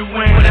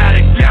genuine. Without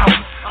a doubt,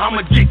 I'm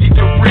addicted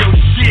to real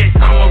shit.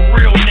 I'm a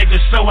real nigga,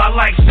 so I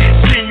like shit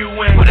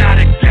genuine. Without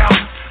a doubt,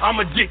 I'm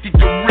addicted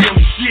to real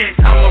shit.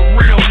 I'm a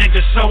real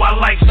nigga, so I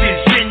like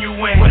shit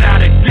genuine.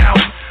 Without a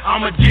doubt,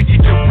 I'm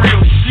addicted to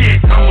real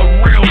shit. I'm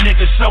a real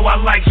nigga, so I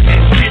like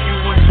shit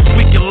genuine.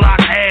 We can lock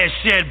ass,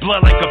 shed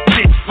blood like a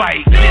pit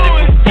fight. Did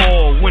it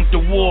before, went to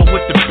war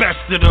with the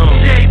best of them.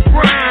 Jay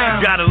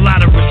Brown, got a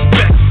lot of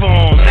respect for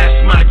him. That's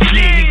my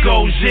G, he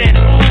goes in.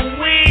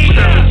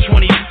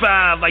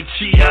 725 like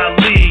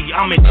Chi-Ali.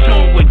 I'm in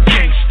tune with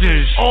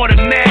gangsters.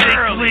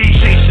 Automatically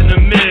chasing the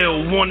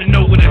mill. Wanna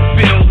know what it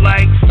feel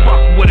like?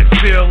 Fuck what it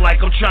feel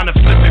like. I'm trying to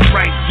flip it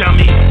right,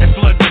 dummy, and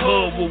flood the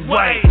hood with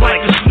white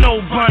like a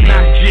snow bunny.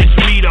 Not just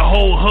me, the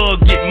whole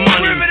hood get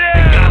money.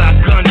 And got our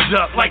guns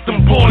up like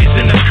them boys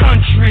in the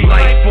country.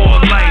 Life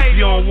for life,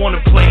 you don't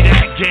wanna play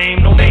that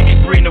game. Don't make me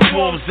bring the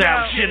wolves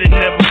out. Shit'll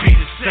never be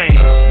the same.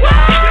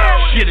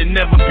 Shit'll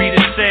never be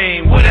the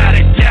same. Without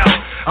a doubt,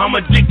 I'm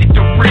addicted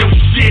to real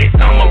shit.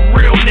 I'm a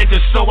real nigga,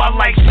 so I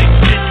like shit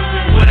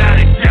genuine. Without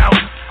a doubt,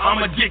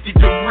 I'm addicted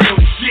to real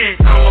shit.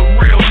 I'm a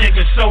real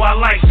nigga, so I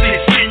like shit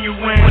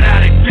genuine.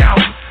 Without a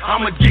doubt,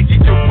 I'm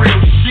addicted to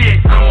real shit.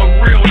 I'm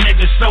a real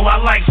nigga, so I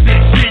like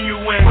shit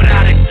genuine.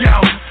 Without a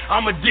doubt,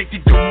 I'm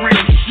addicted to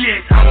real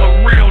shit. I'm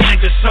a real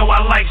nigga, so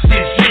I like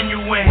shit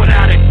genuine.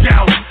 Without a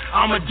doubt,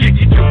 I'm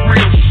addicted to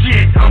real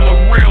shit. I'm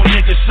a real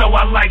nigga, so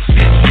I like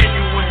shit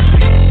genuine.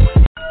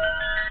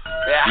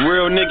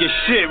 Real nigga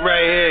shit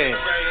right here.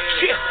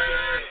 Shit.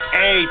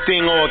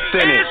 Everything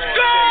authentic. Let's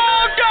go.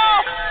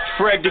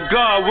 Fred the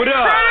God, what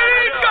up?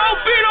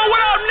 Bino,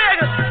 what up,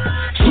 nigga?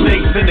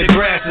 Snakes in the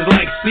grass is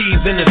like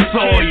seeds in the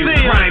soil.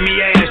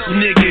 Grimy ass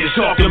niggas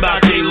talking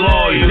about they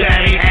loyal. That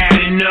ain't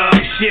adding up.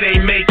 Shit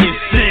ain't making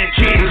sense.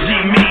 Can't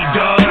see me,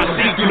 dog. I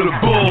see through the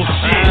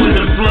bullshit. When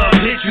the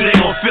slugs hit you, they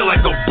gon' feel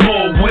like a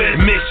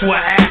bullwhip. Mixed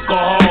with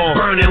alcohol,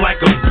 burning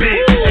like a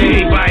bitch.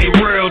 Everybody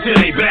real till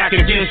they back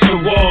against the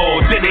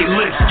wall. Then they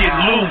lips get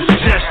loose,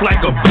 just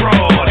like a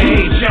broad.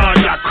 Ain't charge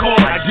I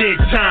caught, I did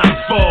time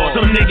for.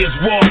 Some niggas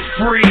walk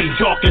free,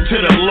 talking to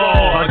the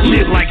law. A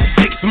kid like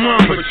 6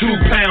 months for 2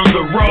 pounds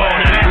of raw.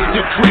 Now that's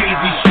the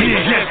crazy shit,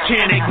 just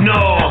can't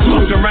ignore.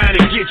 Fuck around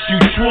and get you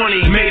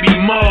 20, maybe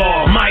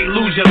more. Might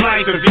lose your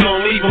life if you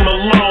don't leave him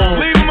alone.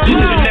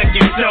 Disconnect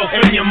yourself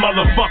in your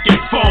motherfucking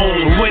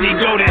phone. When he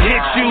go to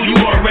hit you, you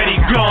already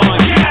gone.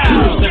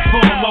 First and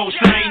foremost,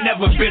 I ain't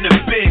never been a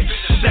bitch.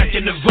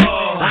 Second of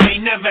all, I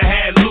ain't never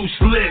had loose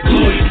lips.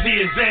 Loyalty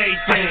is everything.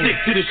 I stick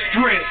to the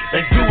script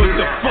and do what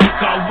the fuck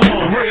I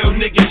want. Real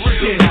nigga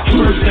shit.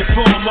 First and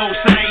foremost,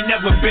 I ain't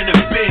never been a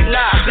bitch.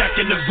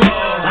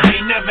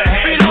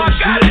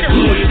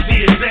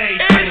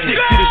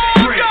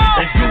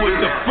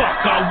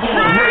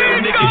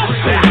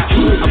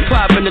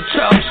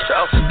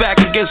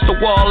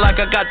 like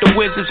I got the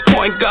Wizards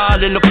point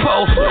guard in the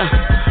post.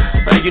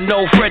 You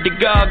know Fred the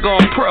God gon'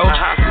 approach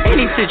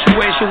any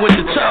situation with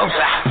the toast.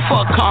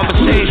 Fuck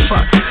conversation,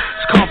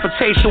 it's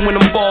confrontation when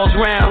them balls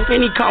round.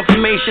 Any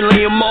confirmation,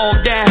 lay them all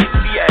down.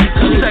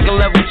 Second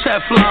level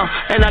Teflon,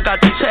 and I got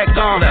the tech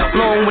on.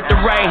 Blowing with the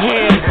right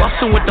hand,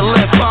 busting with the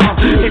left arm.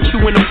 Hit you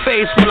in the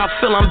face when I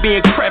feel I'm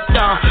being crept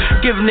on.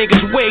 Give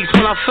niggas wigs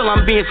when I feel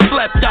I'm being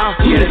slept on.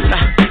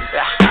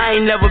 I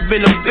ain't never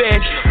been a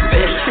bitch.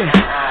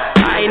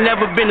 I ain't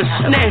never been a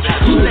snitch.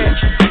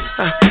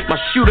 My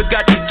shooter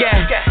got the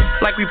gas.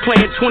 Like we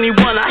playing 21,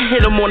 I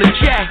hit him on the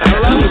jack.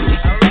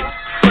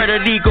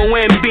 Federico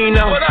and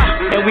Bino,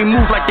 and we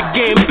move like the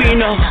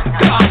Gambino.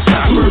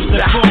 First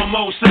and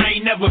foremost, I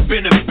ain't never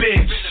been a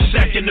bitch.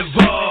 Second of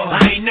all,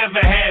 I ain't never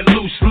had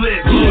loose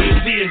lips.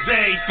 Loyalty is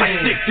everything.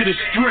 I stick to the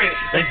script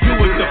and do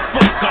what the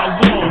fuck I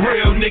want.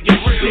 Real nigga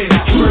shit.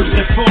 First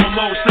and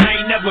foremost, I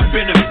ain't never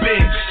been a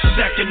bitch.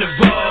 Second of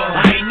all,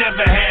 I ain't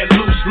never had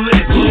loose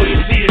lips.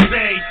 Loyalty is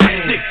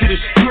everything. I stick to the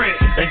script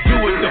and do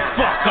what the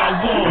fuck I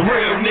want.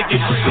 Real nigga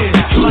shit.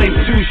 Life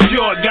too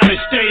short, gotta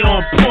stay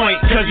on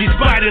point. Cause these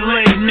spider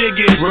leg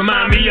niggas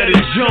remind me of the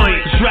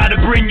joint. Try to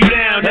bring you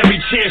down every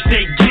chance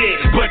they get,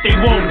 but they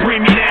won't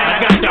bring me down.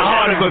 I got the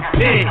heart of a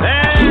pig.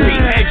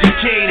 Street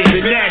educated,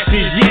 finesse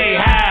yay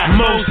high.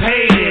 Most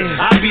hated,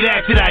 I'll be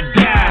that till I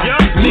die.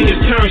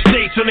 Niggas turn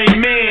states on they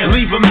man,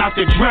 leave them out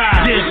to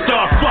dry. Then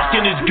start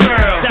fucking his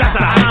girl, that's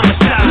a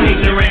homicide.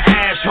 Ignorant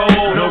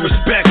asshole, no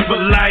respect for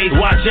life.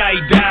 Watch how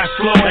he die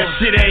slow, that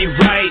shit ain't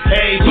right.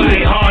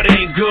 Everybody heart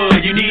ain't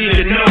good, you need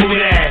to know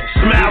that.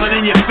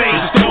 Smiling in your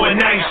face, throwing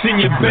knives in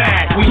your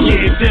back. We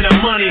get to the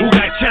money, who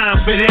got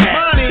time for that?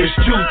 There's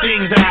two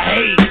things I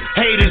hate,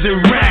 haters and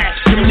rats.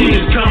 Some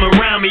niggas come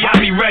around me, I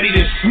be ready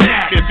to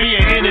snap. If he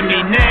an enemy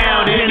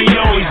now, then he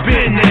always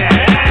been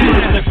there.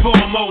 First and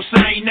foremost,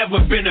 I ain't never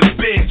been a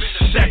bitch.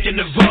 Second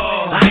of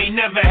all, I ain't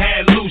never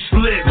had loose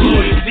lips.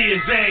 Loyalty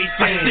is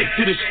everything. I stick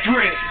to the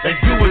script and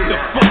do what the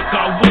fuck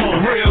I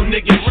want. Real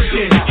nigga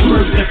shit.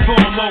 First and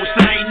foremost,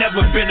 I ain't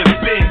never been a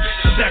bitch.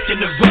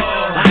 Second of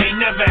all, I ain't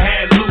never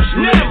had loose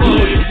lips.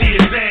 Loyalty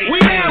is everything.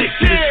 I stick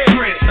to the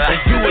script and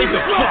do what the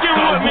fuck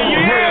I want.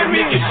 Real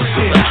nigga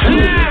shit.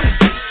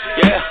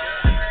 Yeah.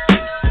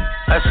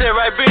 That's it,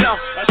 right, Bino?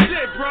 That's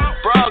it, bro.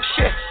 Bronx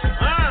shit.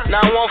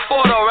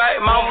 914 though,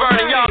 right? Mount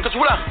Vernon, Yonkers,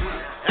 what up?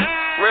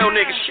 Real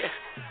nigga shit.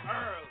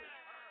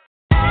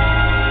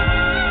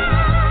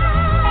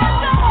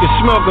 You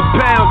smoke a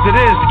pound to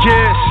this,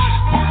 kids.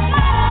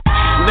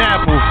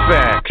 Snapple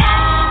facts.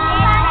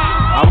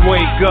 I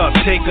wake up,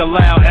 take a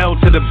loud L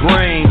to the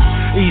brain.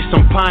 Eat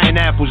some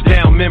pineapples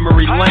down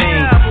memory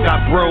lane.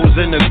 Got bros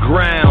in the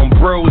ground,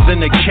 bros in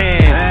the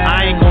can.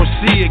 I ain't gon'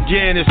 see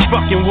again, it's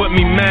fucking with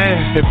me,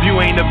 man. If you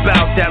ain't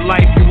about that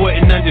life, you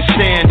wouldn't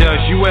understand us.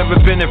 You ever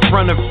been in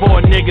front of four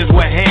niggas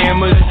with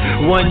hammers?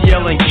 One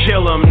yelling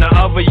kill him, the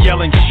other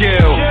yelling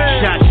chill.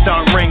 Shots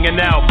start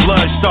ringing out,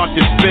 blood start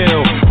to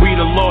spill. We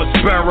the Lord's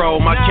Sparrow,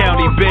 my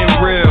county been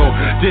real.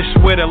 This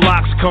where the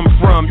locks come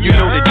from, you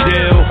know the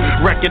deal.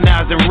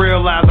 Recognize and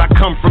realize I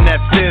come from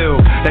that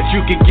field that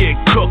you can get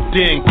cooked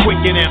in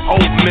quicker than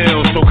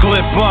oatmeal. So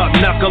clip up,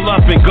 knuckle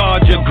up and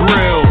guard your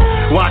grill.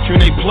 Watch when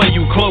they play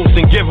you close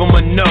and give them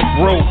enough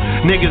rope.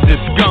 Niggas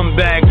is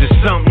scumbags, there's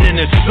something in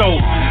the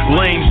soap.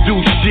 Lames do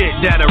shit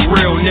that a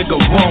real nigga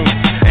won't.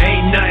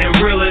 Ain't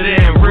nothing realer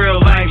than real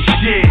life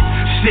shit.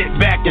 Sit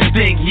back and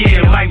think,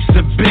 yeah, life's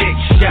a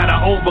bitch.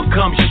 Gotta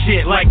overcome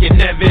shit like it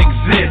never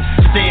exists.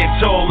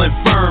 Stand tall and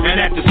firm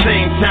and at the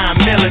same time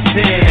militant.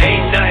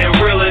 Ain't nothing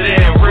realer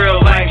than real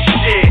life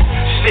shit.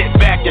 Sit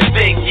back and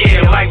think,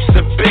 yeah, life's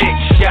a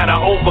bitch. Gotta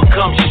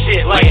overcome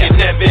shit like it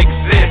never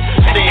exists.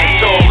 Stand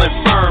tall and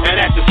firm and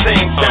at the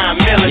same time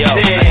militant. Yo,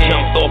 I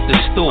jumped off the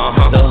stool.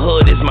 The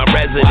hood is my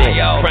residence.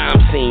 Crime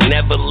scene,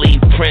 never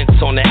leave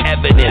prints on the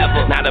evidence.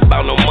 Not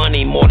about no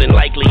money, more than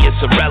likely it's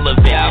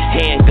irrelevant.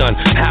 Handgun,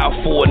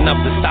 powerful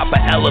enough to stop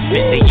an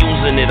elephant. They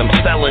using it, I'm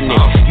selling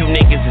it. You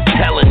niggas is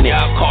telling it.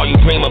 Call you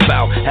dream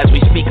about. As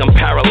we speak, I'm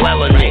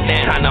paralleling it.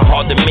 Kinda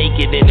hard to make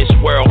it in this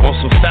world on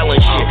some felon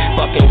shit.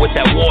 Fucking with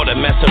that water,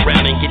 mess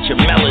around and get your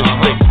melon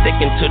split.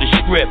 Sticking to the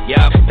script,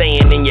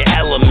 staying in your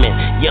element.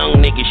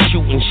 Young niggas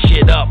shooting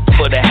shit up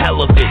for the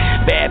hell of it.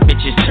 Bad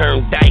bitches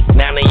turn dyke,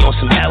 now they on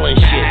some Ellen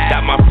shit.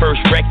 Got my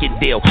first record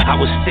deal, I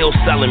was still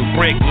selling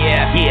brick.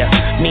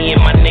 Yeah, me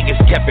and my niggas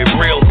kept it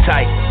real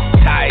tight.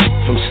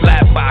 From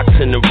slap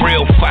boxing to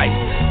real fight.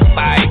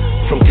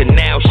 From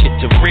canal shit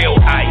to real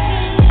ice.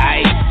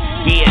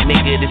 Yeah,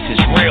 nigga, this is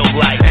real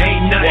life.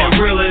 Ain't nothing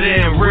realer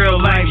than real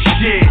life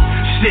shit.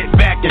 Sit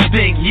back and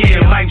think,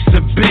 yeah, life's a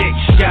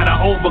bitch.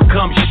 Gotta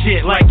overcome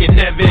shit like it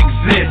never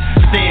exists.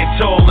 Stand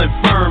tall and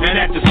firm and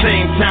at the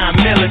same time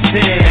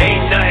militant.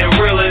 Ain't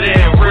nothing realer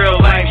than real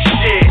life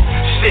shit.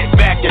 Sit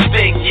back and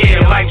think,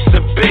 yeah, life's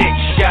a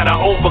bitch. Gotta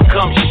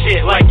overcome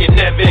shit like it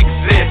never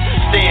exists.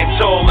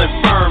 Stand tall and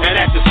firm and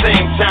at the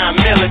same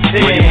time militant.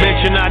 When you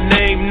mention our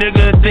name,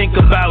 nigga, think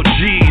about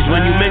G's.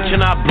 When you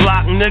mention our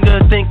block,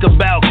 nigga, think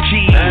about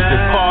keys.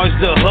 As far as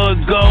the hood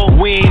go,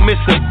 we ain't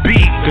miss a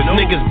beat. Cause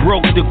niggas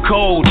broke the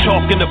code,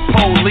 talking to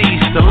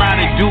police. A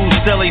lot of dudes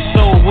sell they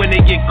soul when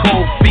they get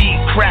cold feet.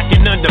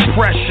 Cracking under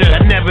pressure,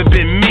 that never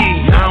been me.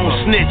 I don't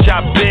snitch,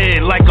 I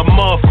bid like a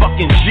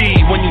motherfucking G.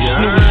 When you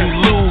snooze, you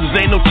lose,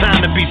 ain't no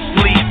time to be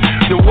sleep.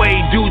 The way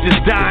dudes is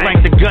dying,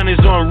 like the gun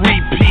is on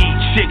repeat.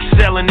 Chicks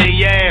selling their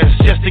ass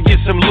just to get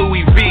some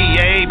Louis V.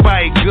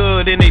 Everybody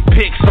good and they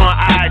pics on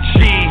IG.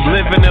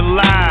 Living a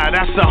lie,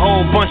 that's a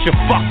whole bunch of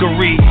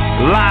fuckery.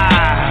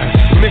 Lies,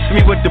 miss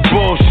me with the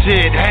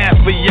bullshit. Half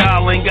of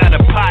y'all ain't got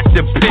a pot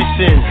to piss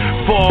in.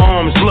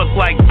 Forearms look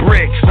like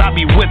bricks, I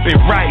be whipping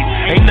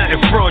right. Ain't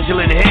nothing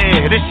fraudulent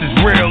here, this is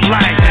real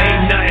life.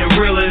 Ain't nothing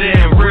realer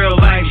than real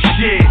life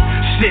shit.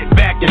 Sit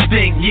back and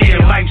think, yeah,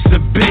 life's a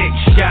bitch.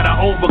 Gotta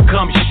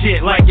overcome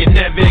shit like it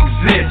never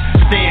exists.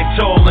 Stand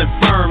tall and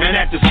firm and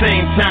at the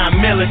same time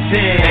militant.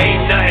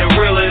 Ain't nothing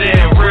realer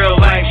than real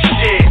life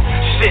shit.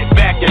 Sit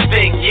back and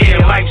think,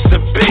 yeah, life's a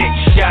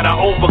bitch. Gotta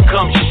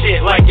overcome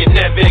shit like it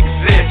never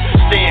exists.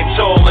 Stand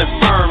tall and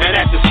firm and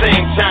at the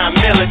same time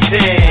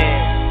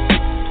militant.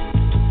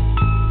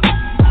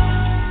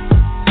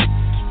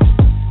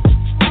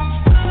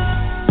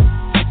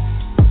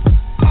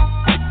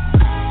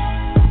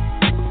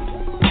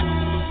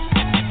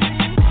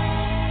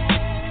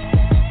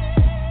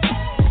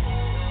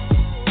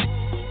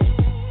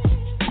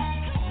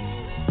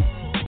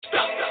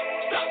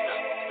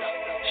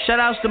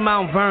 Shoutouts to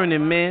Mount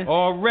Vernon, man.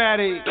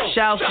 Already.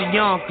 Shoutouts to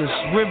Yonkers,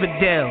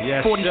 Riverdale,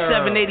 yes,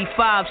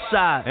 4785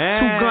 side.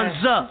 And 2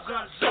 guns up.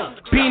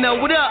 Pino,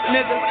 what up,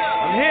 nigga?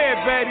 I'm here,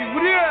 baby.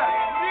 What up?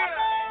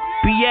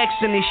 BX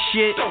in this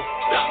shit.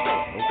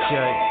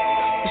 Okay.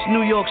 It's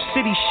New York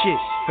City shit.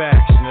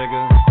 Facts,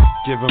 nigga.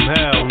 Give him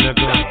hell,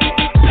 nigga.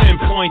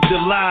 Pinpoint the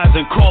lies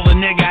and call a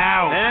nigga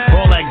out.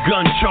 All that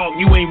gun talk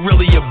you ain't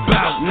really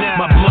about.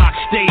 My block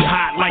stay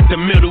hot like the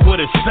middle of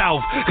the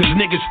South. Cause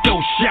niggas throw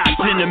shots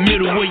in the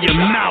middle of your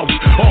mouth.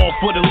 All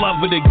for the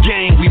love of the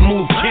game, we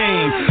move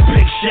king.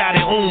 Big shot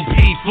at OMP,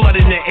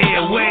 flooding the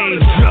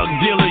airwaves. Drug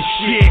dealer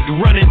shit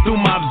running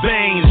through my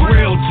veins.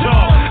 Real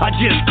talk, I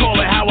just call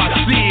it how I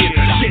see it.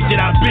 Shit that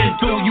I've been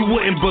through, you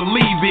wouldn't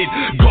believe it.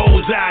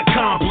 Goals I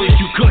accomplished,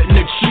 you couldn't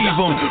achieve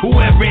them.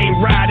 Whoever ain't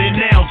riding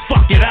now,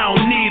 fuck it, I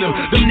don't need them.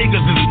 Them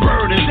niggas is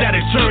burdens that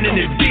are turning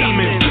to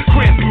demons.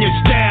 Cramping your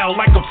style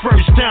like a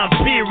first time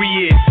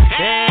period.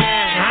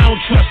 I don't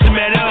trust them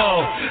at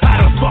all.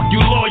 How the fuck you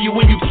lawyer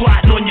when you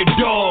plotting on your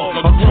dog?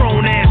 A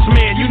grown ass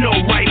man, you know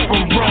right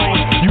from wrong.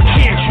 You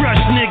can't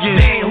trust niggas,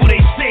 they ain't who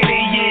they say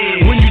they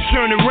is. When you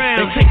turn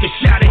around, they take a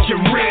shot at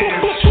your rib.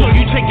 So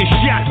you take a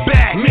shot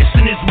back,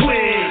 missing his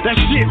wig. That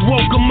shit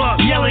woke him up,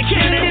 yelling,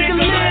 can a nigga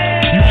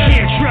live? You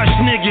can't trust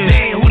niggas,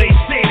 they ain't who they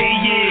say they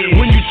is.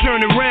 When you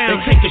turn around,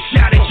 they take a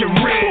shot at your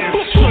rib.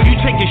 So you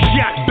take a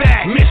shot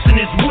back, missing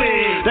his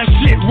wig. That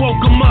shit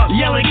woke him up,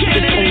 yelling,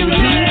 can a nigga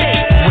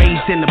live?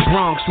 Raised in the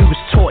Bronx, we was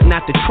taught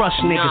not to trust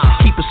niggas.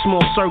 Keep a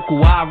small circle,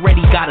 I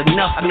already got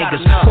enough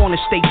niggas. Corner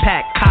stay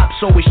packed, cops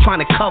always trying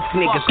to cuff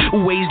niggas.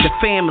 Who raised the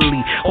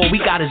family? All we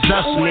got is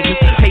us niggas.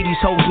 Pay these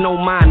hoes no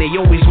mind, they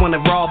always wanna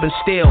rob and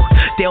steal.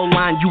 They'll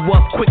line you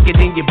up quicker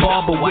than your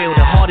barber will.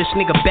 The hardest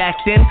nigga back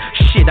then,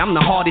 shit, I'm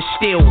the hardest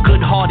still.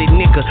 Good-hearted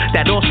nigga,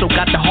 that also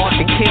got the heart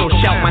to kill.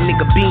 Shout my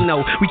nigga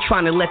Bino, we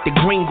tryna let the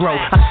green grow.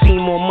 I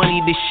seen more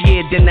money this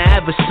year than I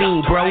ever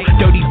seen, bro.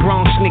 Dirty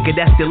Bronx nigga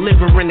that's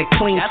delivering a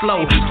clean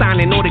flow.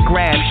 Signing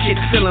autographs, shit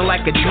feeling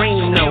like a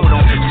dream, no.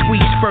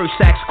 Squeeze first,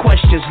 ask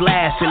questions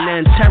last. In the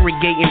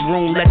interrogating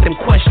room, let them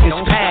questions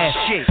pass.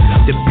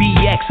 The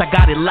BX, I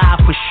got it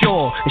live for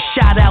sure. And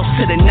shout outs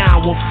to the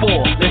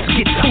 914. Let's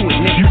get to it,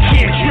 nigga. You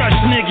can't trust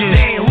niggas,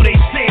 they ain't who they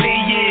say they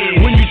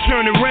is. When you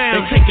turn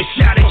around, they take a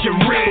shot at your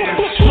rib.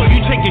 So you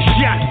take a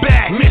shot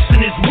back,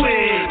 missing his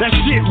wig. That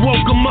shit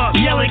woke him up,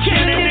 yelling,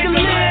 can a nigga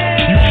live?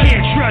 You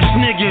can't trust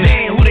niggas, they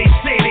ain't who they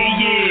say they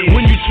is.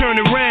 When you turn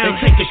around,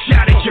 they take a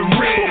shot at your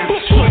rib.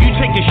 So you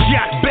take a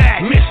shot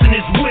back, missing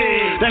his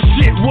wig. That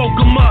shit woke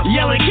him up,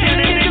 yelling, can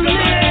a nigga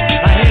live?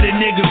 I hit a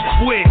nigga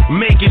quick,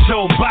 make his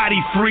whole body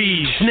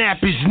freeze.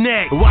 Snap his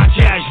neck, watch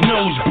how his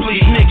nose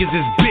bleed. Niggas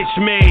is bitch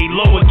made,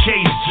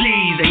 lowercase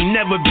G's. Ain't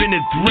never been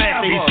a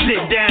threat, they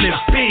sit down and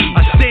pee.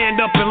 I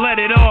stand up and let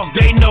it off,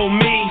 they know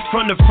me.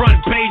 From the front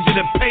page of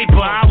the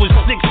paper, I was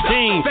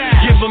 16.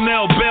 Give him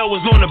L. Bell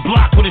was on the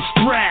block with a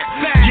strap.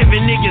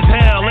 Giving niggas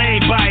hell,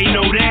 everybody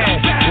know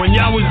that. When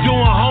y'all was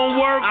doing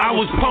homework, I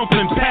was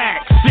pumping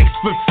packs. 6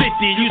 for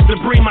 50, used to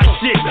bring my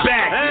shit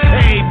back.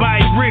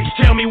 Everybody rich,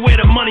 tell me where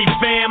the money,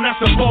 fam. That's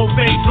a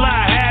bold-faced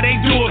lie, how they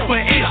do it for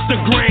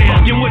Instagram.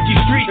 Fucking with these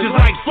streets is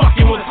like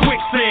fucking with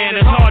quicksand.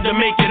 It's hard to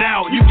make it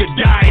out, you could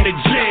die in a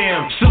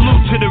jam.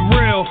 Salute to the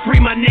real, free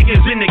my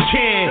niggas in the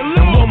can.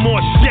 And one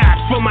more shot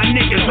for my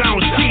niggas I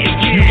don't see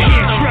again. You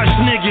can't trust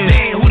niggas,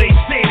 they ain't who they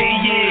say they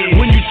is.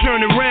 When you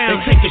turn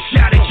around, they take a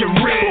shot at your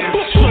rib.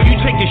 So you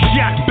take a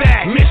shot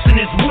back, missing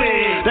his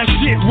wig. That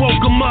shit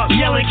woke him up,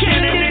 yelling,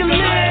 can a nigga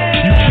live?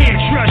 You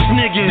can't trust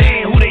niggas,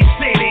 they ain't who they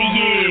say they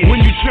is. When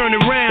you turn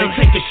around,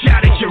 they take a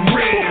shot at your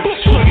rib.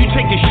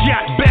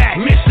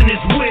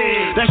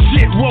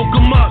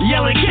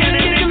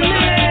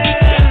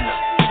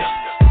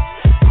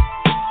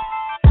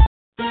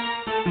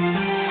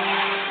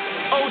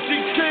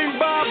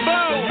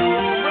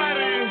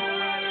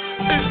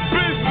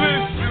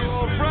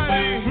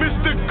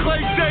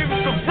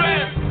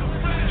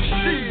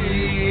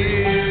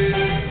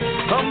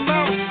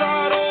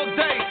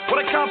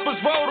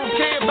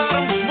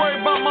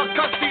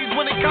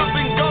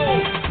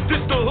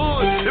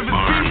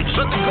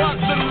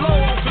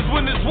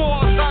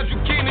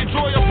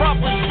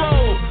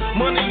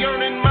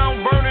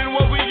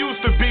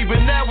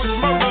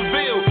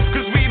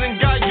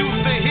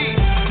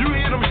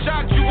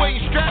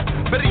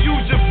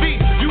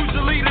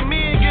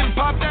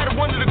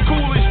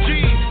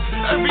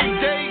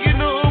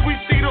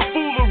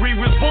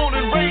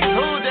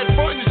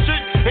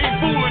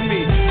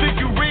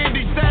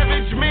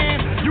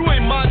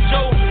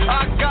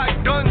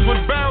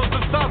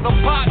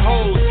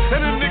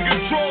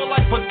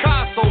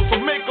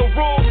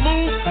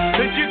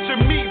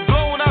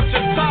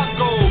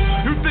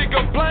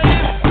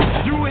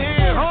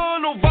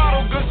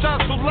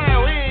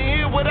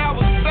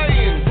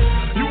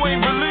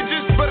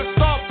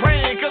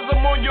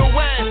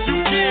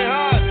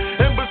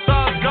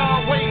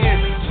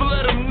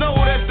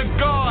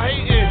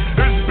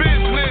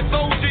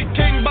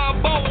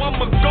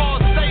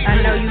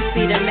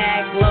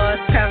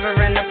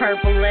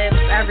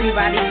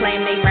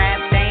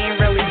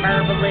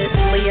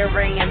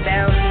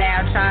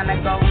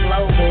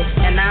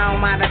 I'm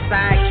out of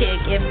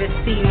sidekick if it's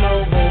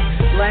T-Mobile.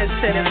 Blunts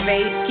to the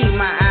face, keep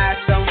my eyes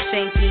so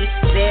shanky.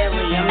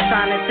 Daily, I'm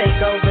trying to take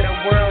over the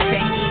world,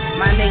 pinky.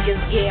 My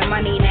niggas get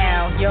money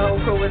now. Your whole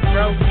crew is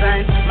broke,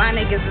 son. My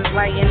niggas is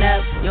lighting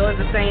up. Yours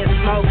is saying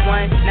smoke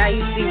one. Now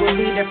you see what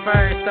we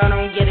defer, so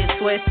don't get it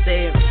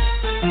twisted.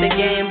 The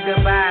game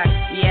goodbye.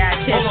 Yeah,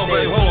 I kissed Hold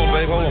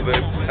on,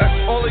 babe.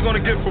 That's all they're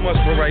gonna get from us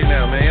for right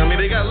now, man. I mean,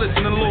 they gotta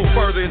listen a little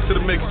further into the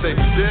mixtape,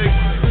 you dig?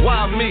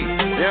 Why me? You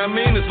know what I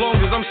mean? As long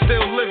as I'm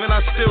still living, I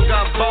still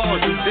got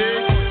bars, you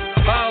dig?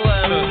 Holla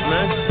at us,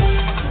 man.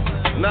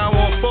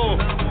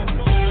 914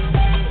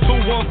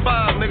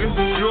 215, nigga.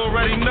 You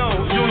already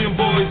know. Union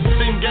Boys,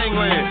 Team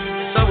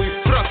Gangland. That's how we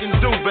fucking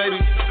do, baby.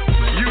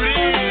 You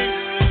dig?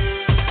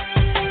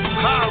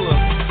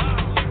 Holla.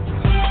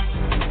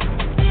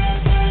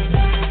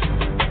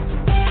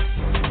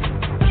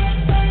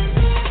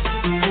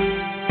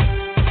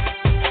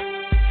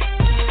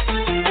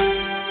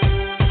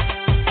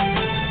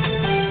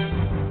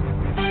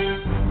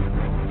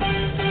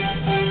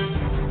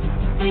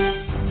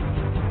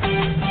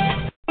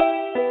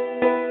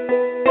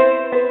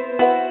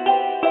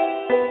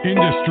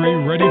 Industry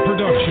Ready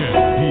Production,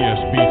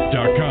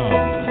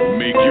 psbeats.com.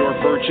 Make your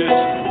purchase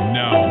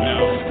now.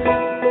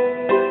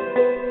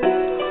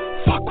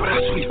 Fuck with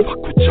us, we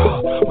fuck with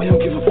y'all. We don't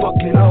give a fuck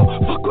at all.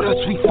 Fuck with us,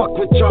 we fuck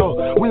with y'all.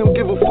 We don't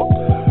give a fuck.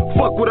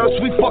 Fuck with us,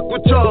 we fuck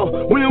with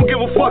y'all. We don't give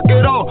a fuck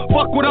at all.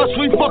 Fuck with us,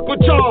 we fuck with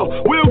y'all.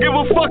 We don't give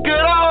a fuck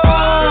at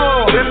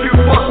all. If you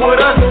fuck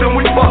with us, then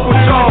we fuck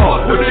with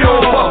y'all. If you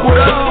don't fuck with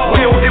us,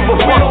 we don't give a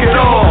fuck at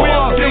all.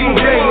 Team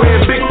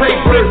Gangland, big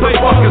paper is the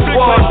fucking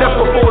squad. That's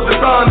before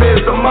design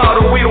is the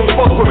motto. We don't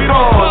fuck with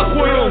frauds.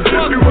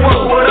 If you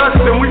fuck with us,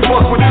 then we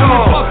fuck with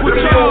y'all. If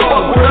you don't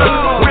fuck with us,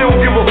 we don't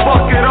give a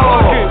fuck at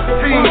all.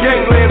 Team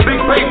Gangland,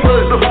 big paper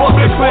is the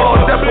fucking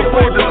squad. That's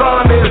before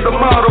design is the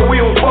motto. We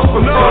don't fuck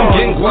with frauds. I'm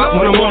getting guap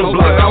when I'm on the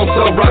block. I don't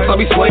sell rocks, I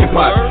be slaying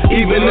pot.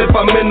 Even if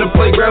I'm in the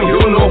playground, you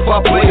don't know if I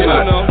play or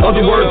not.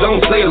 Other words, I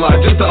don't say a lot.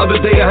 Just the other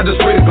day I had to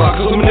spray the Glock.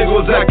 Cause some nigga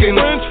was acting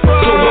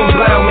so dumb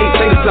loud, made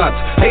tater tots.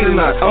 Hate or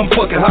not, I'm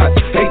fucking hot.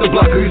 Hate the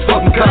block cause these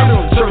fucking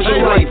cops. Service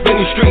your life in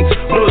these streets.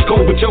 Know it's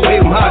cold, but yo, hate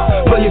them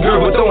hot. Love your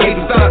girl, but don't hate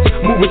the thoughts.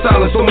 Moving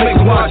silent, so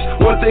niggas watch.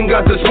 One thing I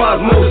despise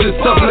most is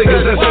tough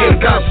niggas that scared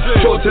cops.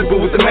 Short temper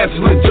with the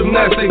matches lit.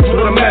 Gymnastics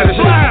with the matter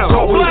shit.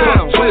 Talk with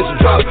the twist,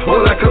 drop.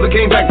 All that cause I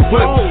came back to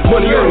flip.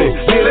 Money earning,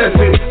 yeah, that's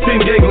it. Team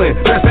Gangland,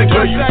 that's that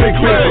trick. Big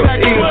paper,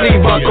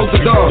 EMC, by Coast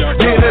of Dawn.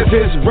 Yeah, that's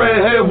his.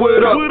 Redhead,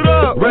 what up?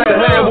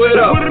 Redhead, what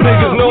up?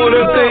 Niggas know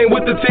their thing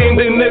with the team,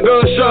 then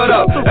niggas shut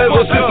up.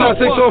 Ever since my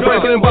 6 on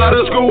Franklin by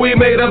the school, we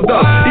made up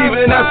dust.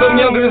 Even as some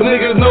younger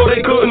niggas know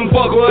they couldn't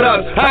fuck with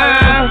us.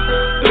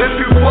 If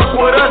you fuck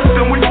with us,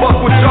 then we fuck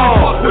with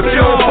y'all. If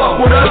you don't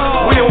fuck with us,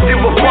 we don't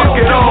give a fuck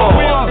at all.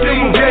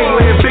 Team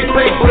Gangland, big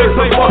paper is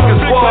the fucking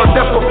squad.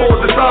 That's before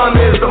design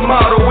is the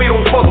motto. We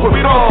don't fuck with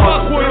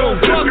frauds.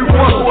 If you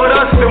fuck with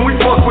us, then we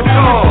fuck with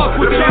y'all.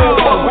 If you don't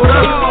fuck with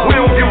us, we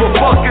don't give a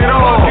fuck at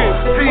all.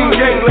 Team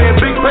Gangland,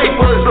 big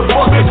paper is the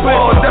fucking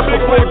squad. That's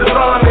before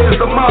design is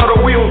the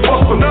motto. We don't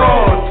fuck with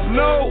frauds.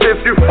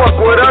 If you fuck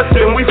with us,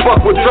 then we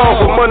fuck with y'all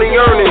for money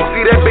earning.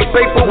 See that big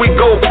paper, we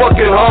go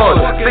fucking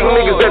hard. See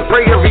niggas that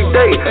pray every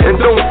day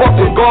and don't fuck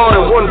with God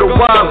and wonder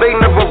why they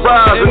never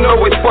rise and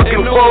always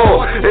fucking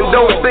fall. And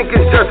don't think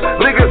it's just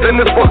niggas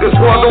in this fucking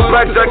squad. Don't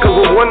blackjack cause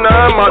with one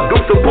time I do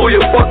to pull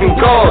your fucking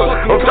cars.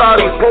 I'm tired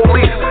of these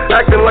police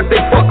acting like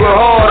they fucking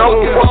hard. I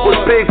won't fuck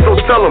with pigs, so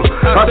tell them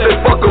I said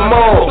fuck them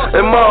all.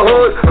 In my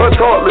hood, Hunt's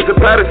Heartless and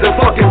Patterson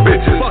fucking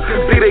bitches.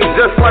 See they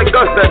just like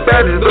us, that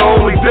badge is the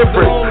only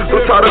difference.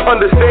 So try to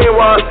understand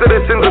why our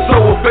citizens are so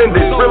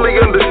offended. Really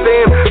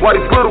understand why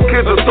these little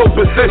kids are so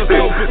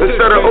persistent.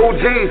 Instead of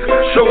OGs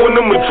showing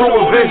them a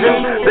truer vision,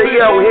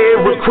 they out here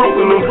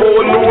recruiting them for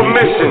a newer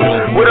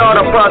mission. Without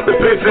a pot to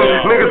pissing,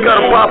 niggas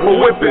got a pop for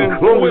whipping.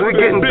 Long as we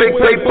getting big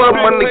paper,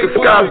 my niggas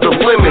sky's the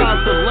limit.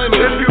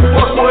 If you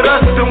fuck with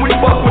us, then we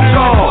fuck with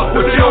y'all.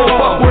 If you don't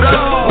fuck with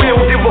us, we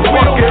don't give a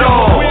fuck at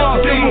all.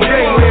 Team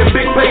Gangland,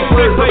 big paper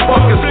is the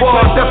fucking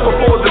squad. That's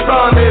before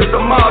design is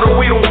the motto.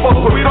 We don't fuck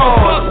with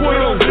frauds.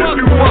 If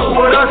you fuck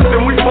with us,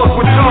 then we fuck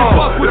with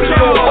y'all. If you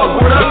don't fuck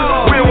with us,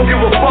 we don't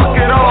give a fuck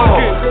at all.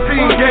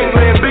 Team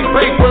Gangland, big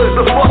paper is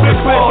the fucking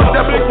squad.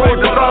 That's before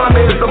design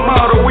is the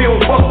motto. We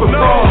don't fuck with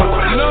frauds.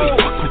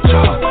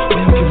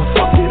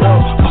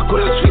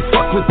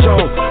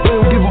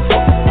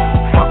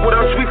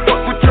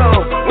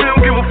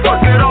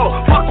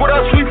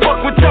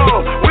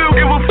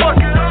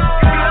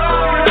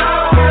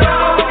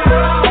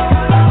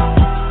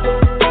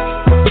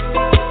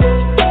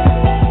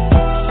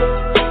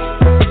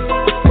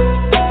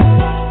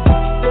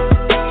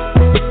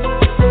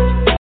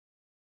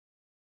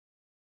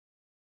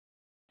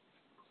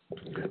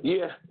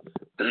 Yeah.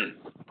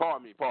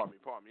 Pardon me.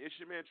 It's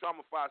your man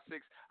Trauma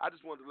 56. I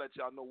just wanted to let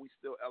y'all know we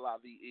still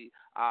LIVE.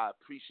 I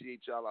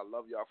appreciate y'all. I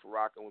love y'all for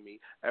rocking with me.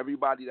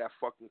 Everybody that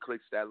fucking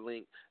clicks that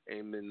link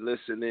and been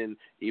listening,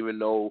 even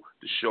though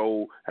the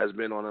show has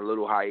been on a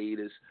little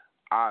hiatus,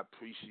 I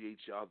appreciate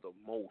y'all the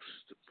most.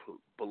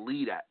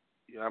 Believe that.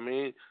 You know what I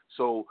mean?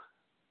 So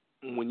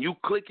when you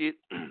click it,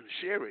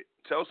 share it.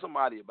 Tell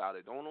somebody about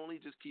it. Don't only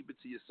just keep it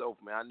to yourself,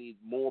 man. I need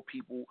more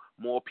people.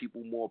 I'm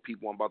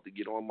about to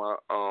get on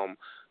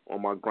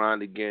my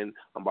grind again.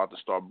 I'm about to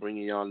start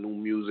bringing y'all new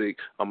music.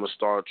 I'm gonna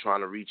start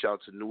trying to reach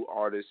out to new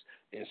artists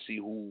and see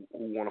who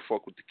want to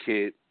fuck with the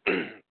kid.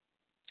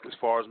 As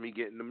far as me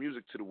getting the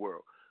music to the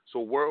world. So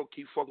world,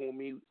 keep fucking with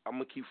me. I'm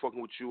gonna keep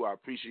fucking with you. I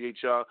appreciate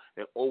y'all,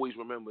 and always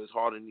remember it's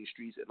hard in these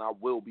streets. And I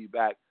will be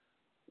back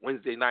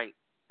Wednesday night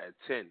at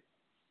 10.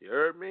 You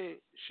heard me?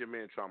 It's your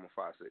man Trauma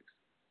 56.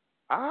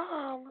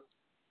 Ah.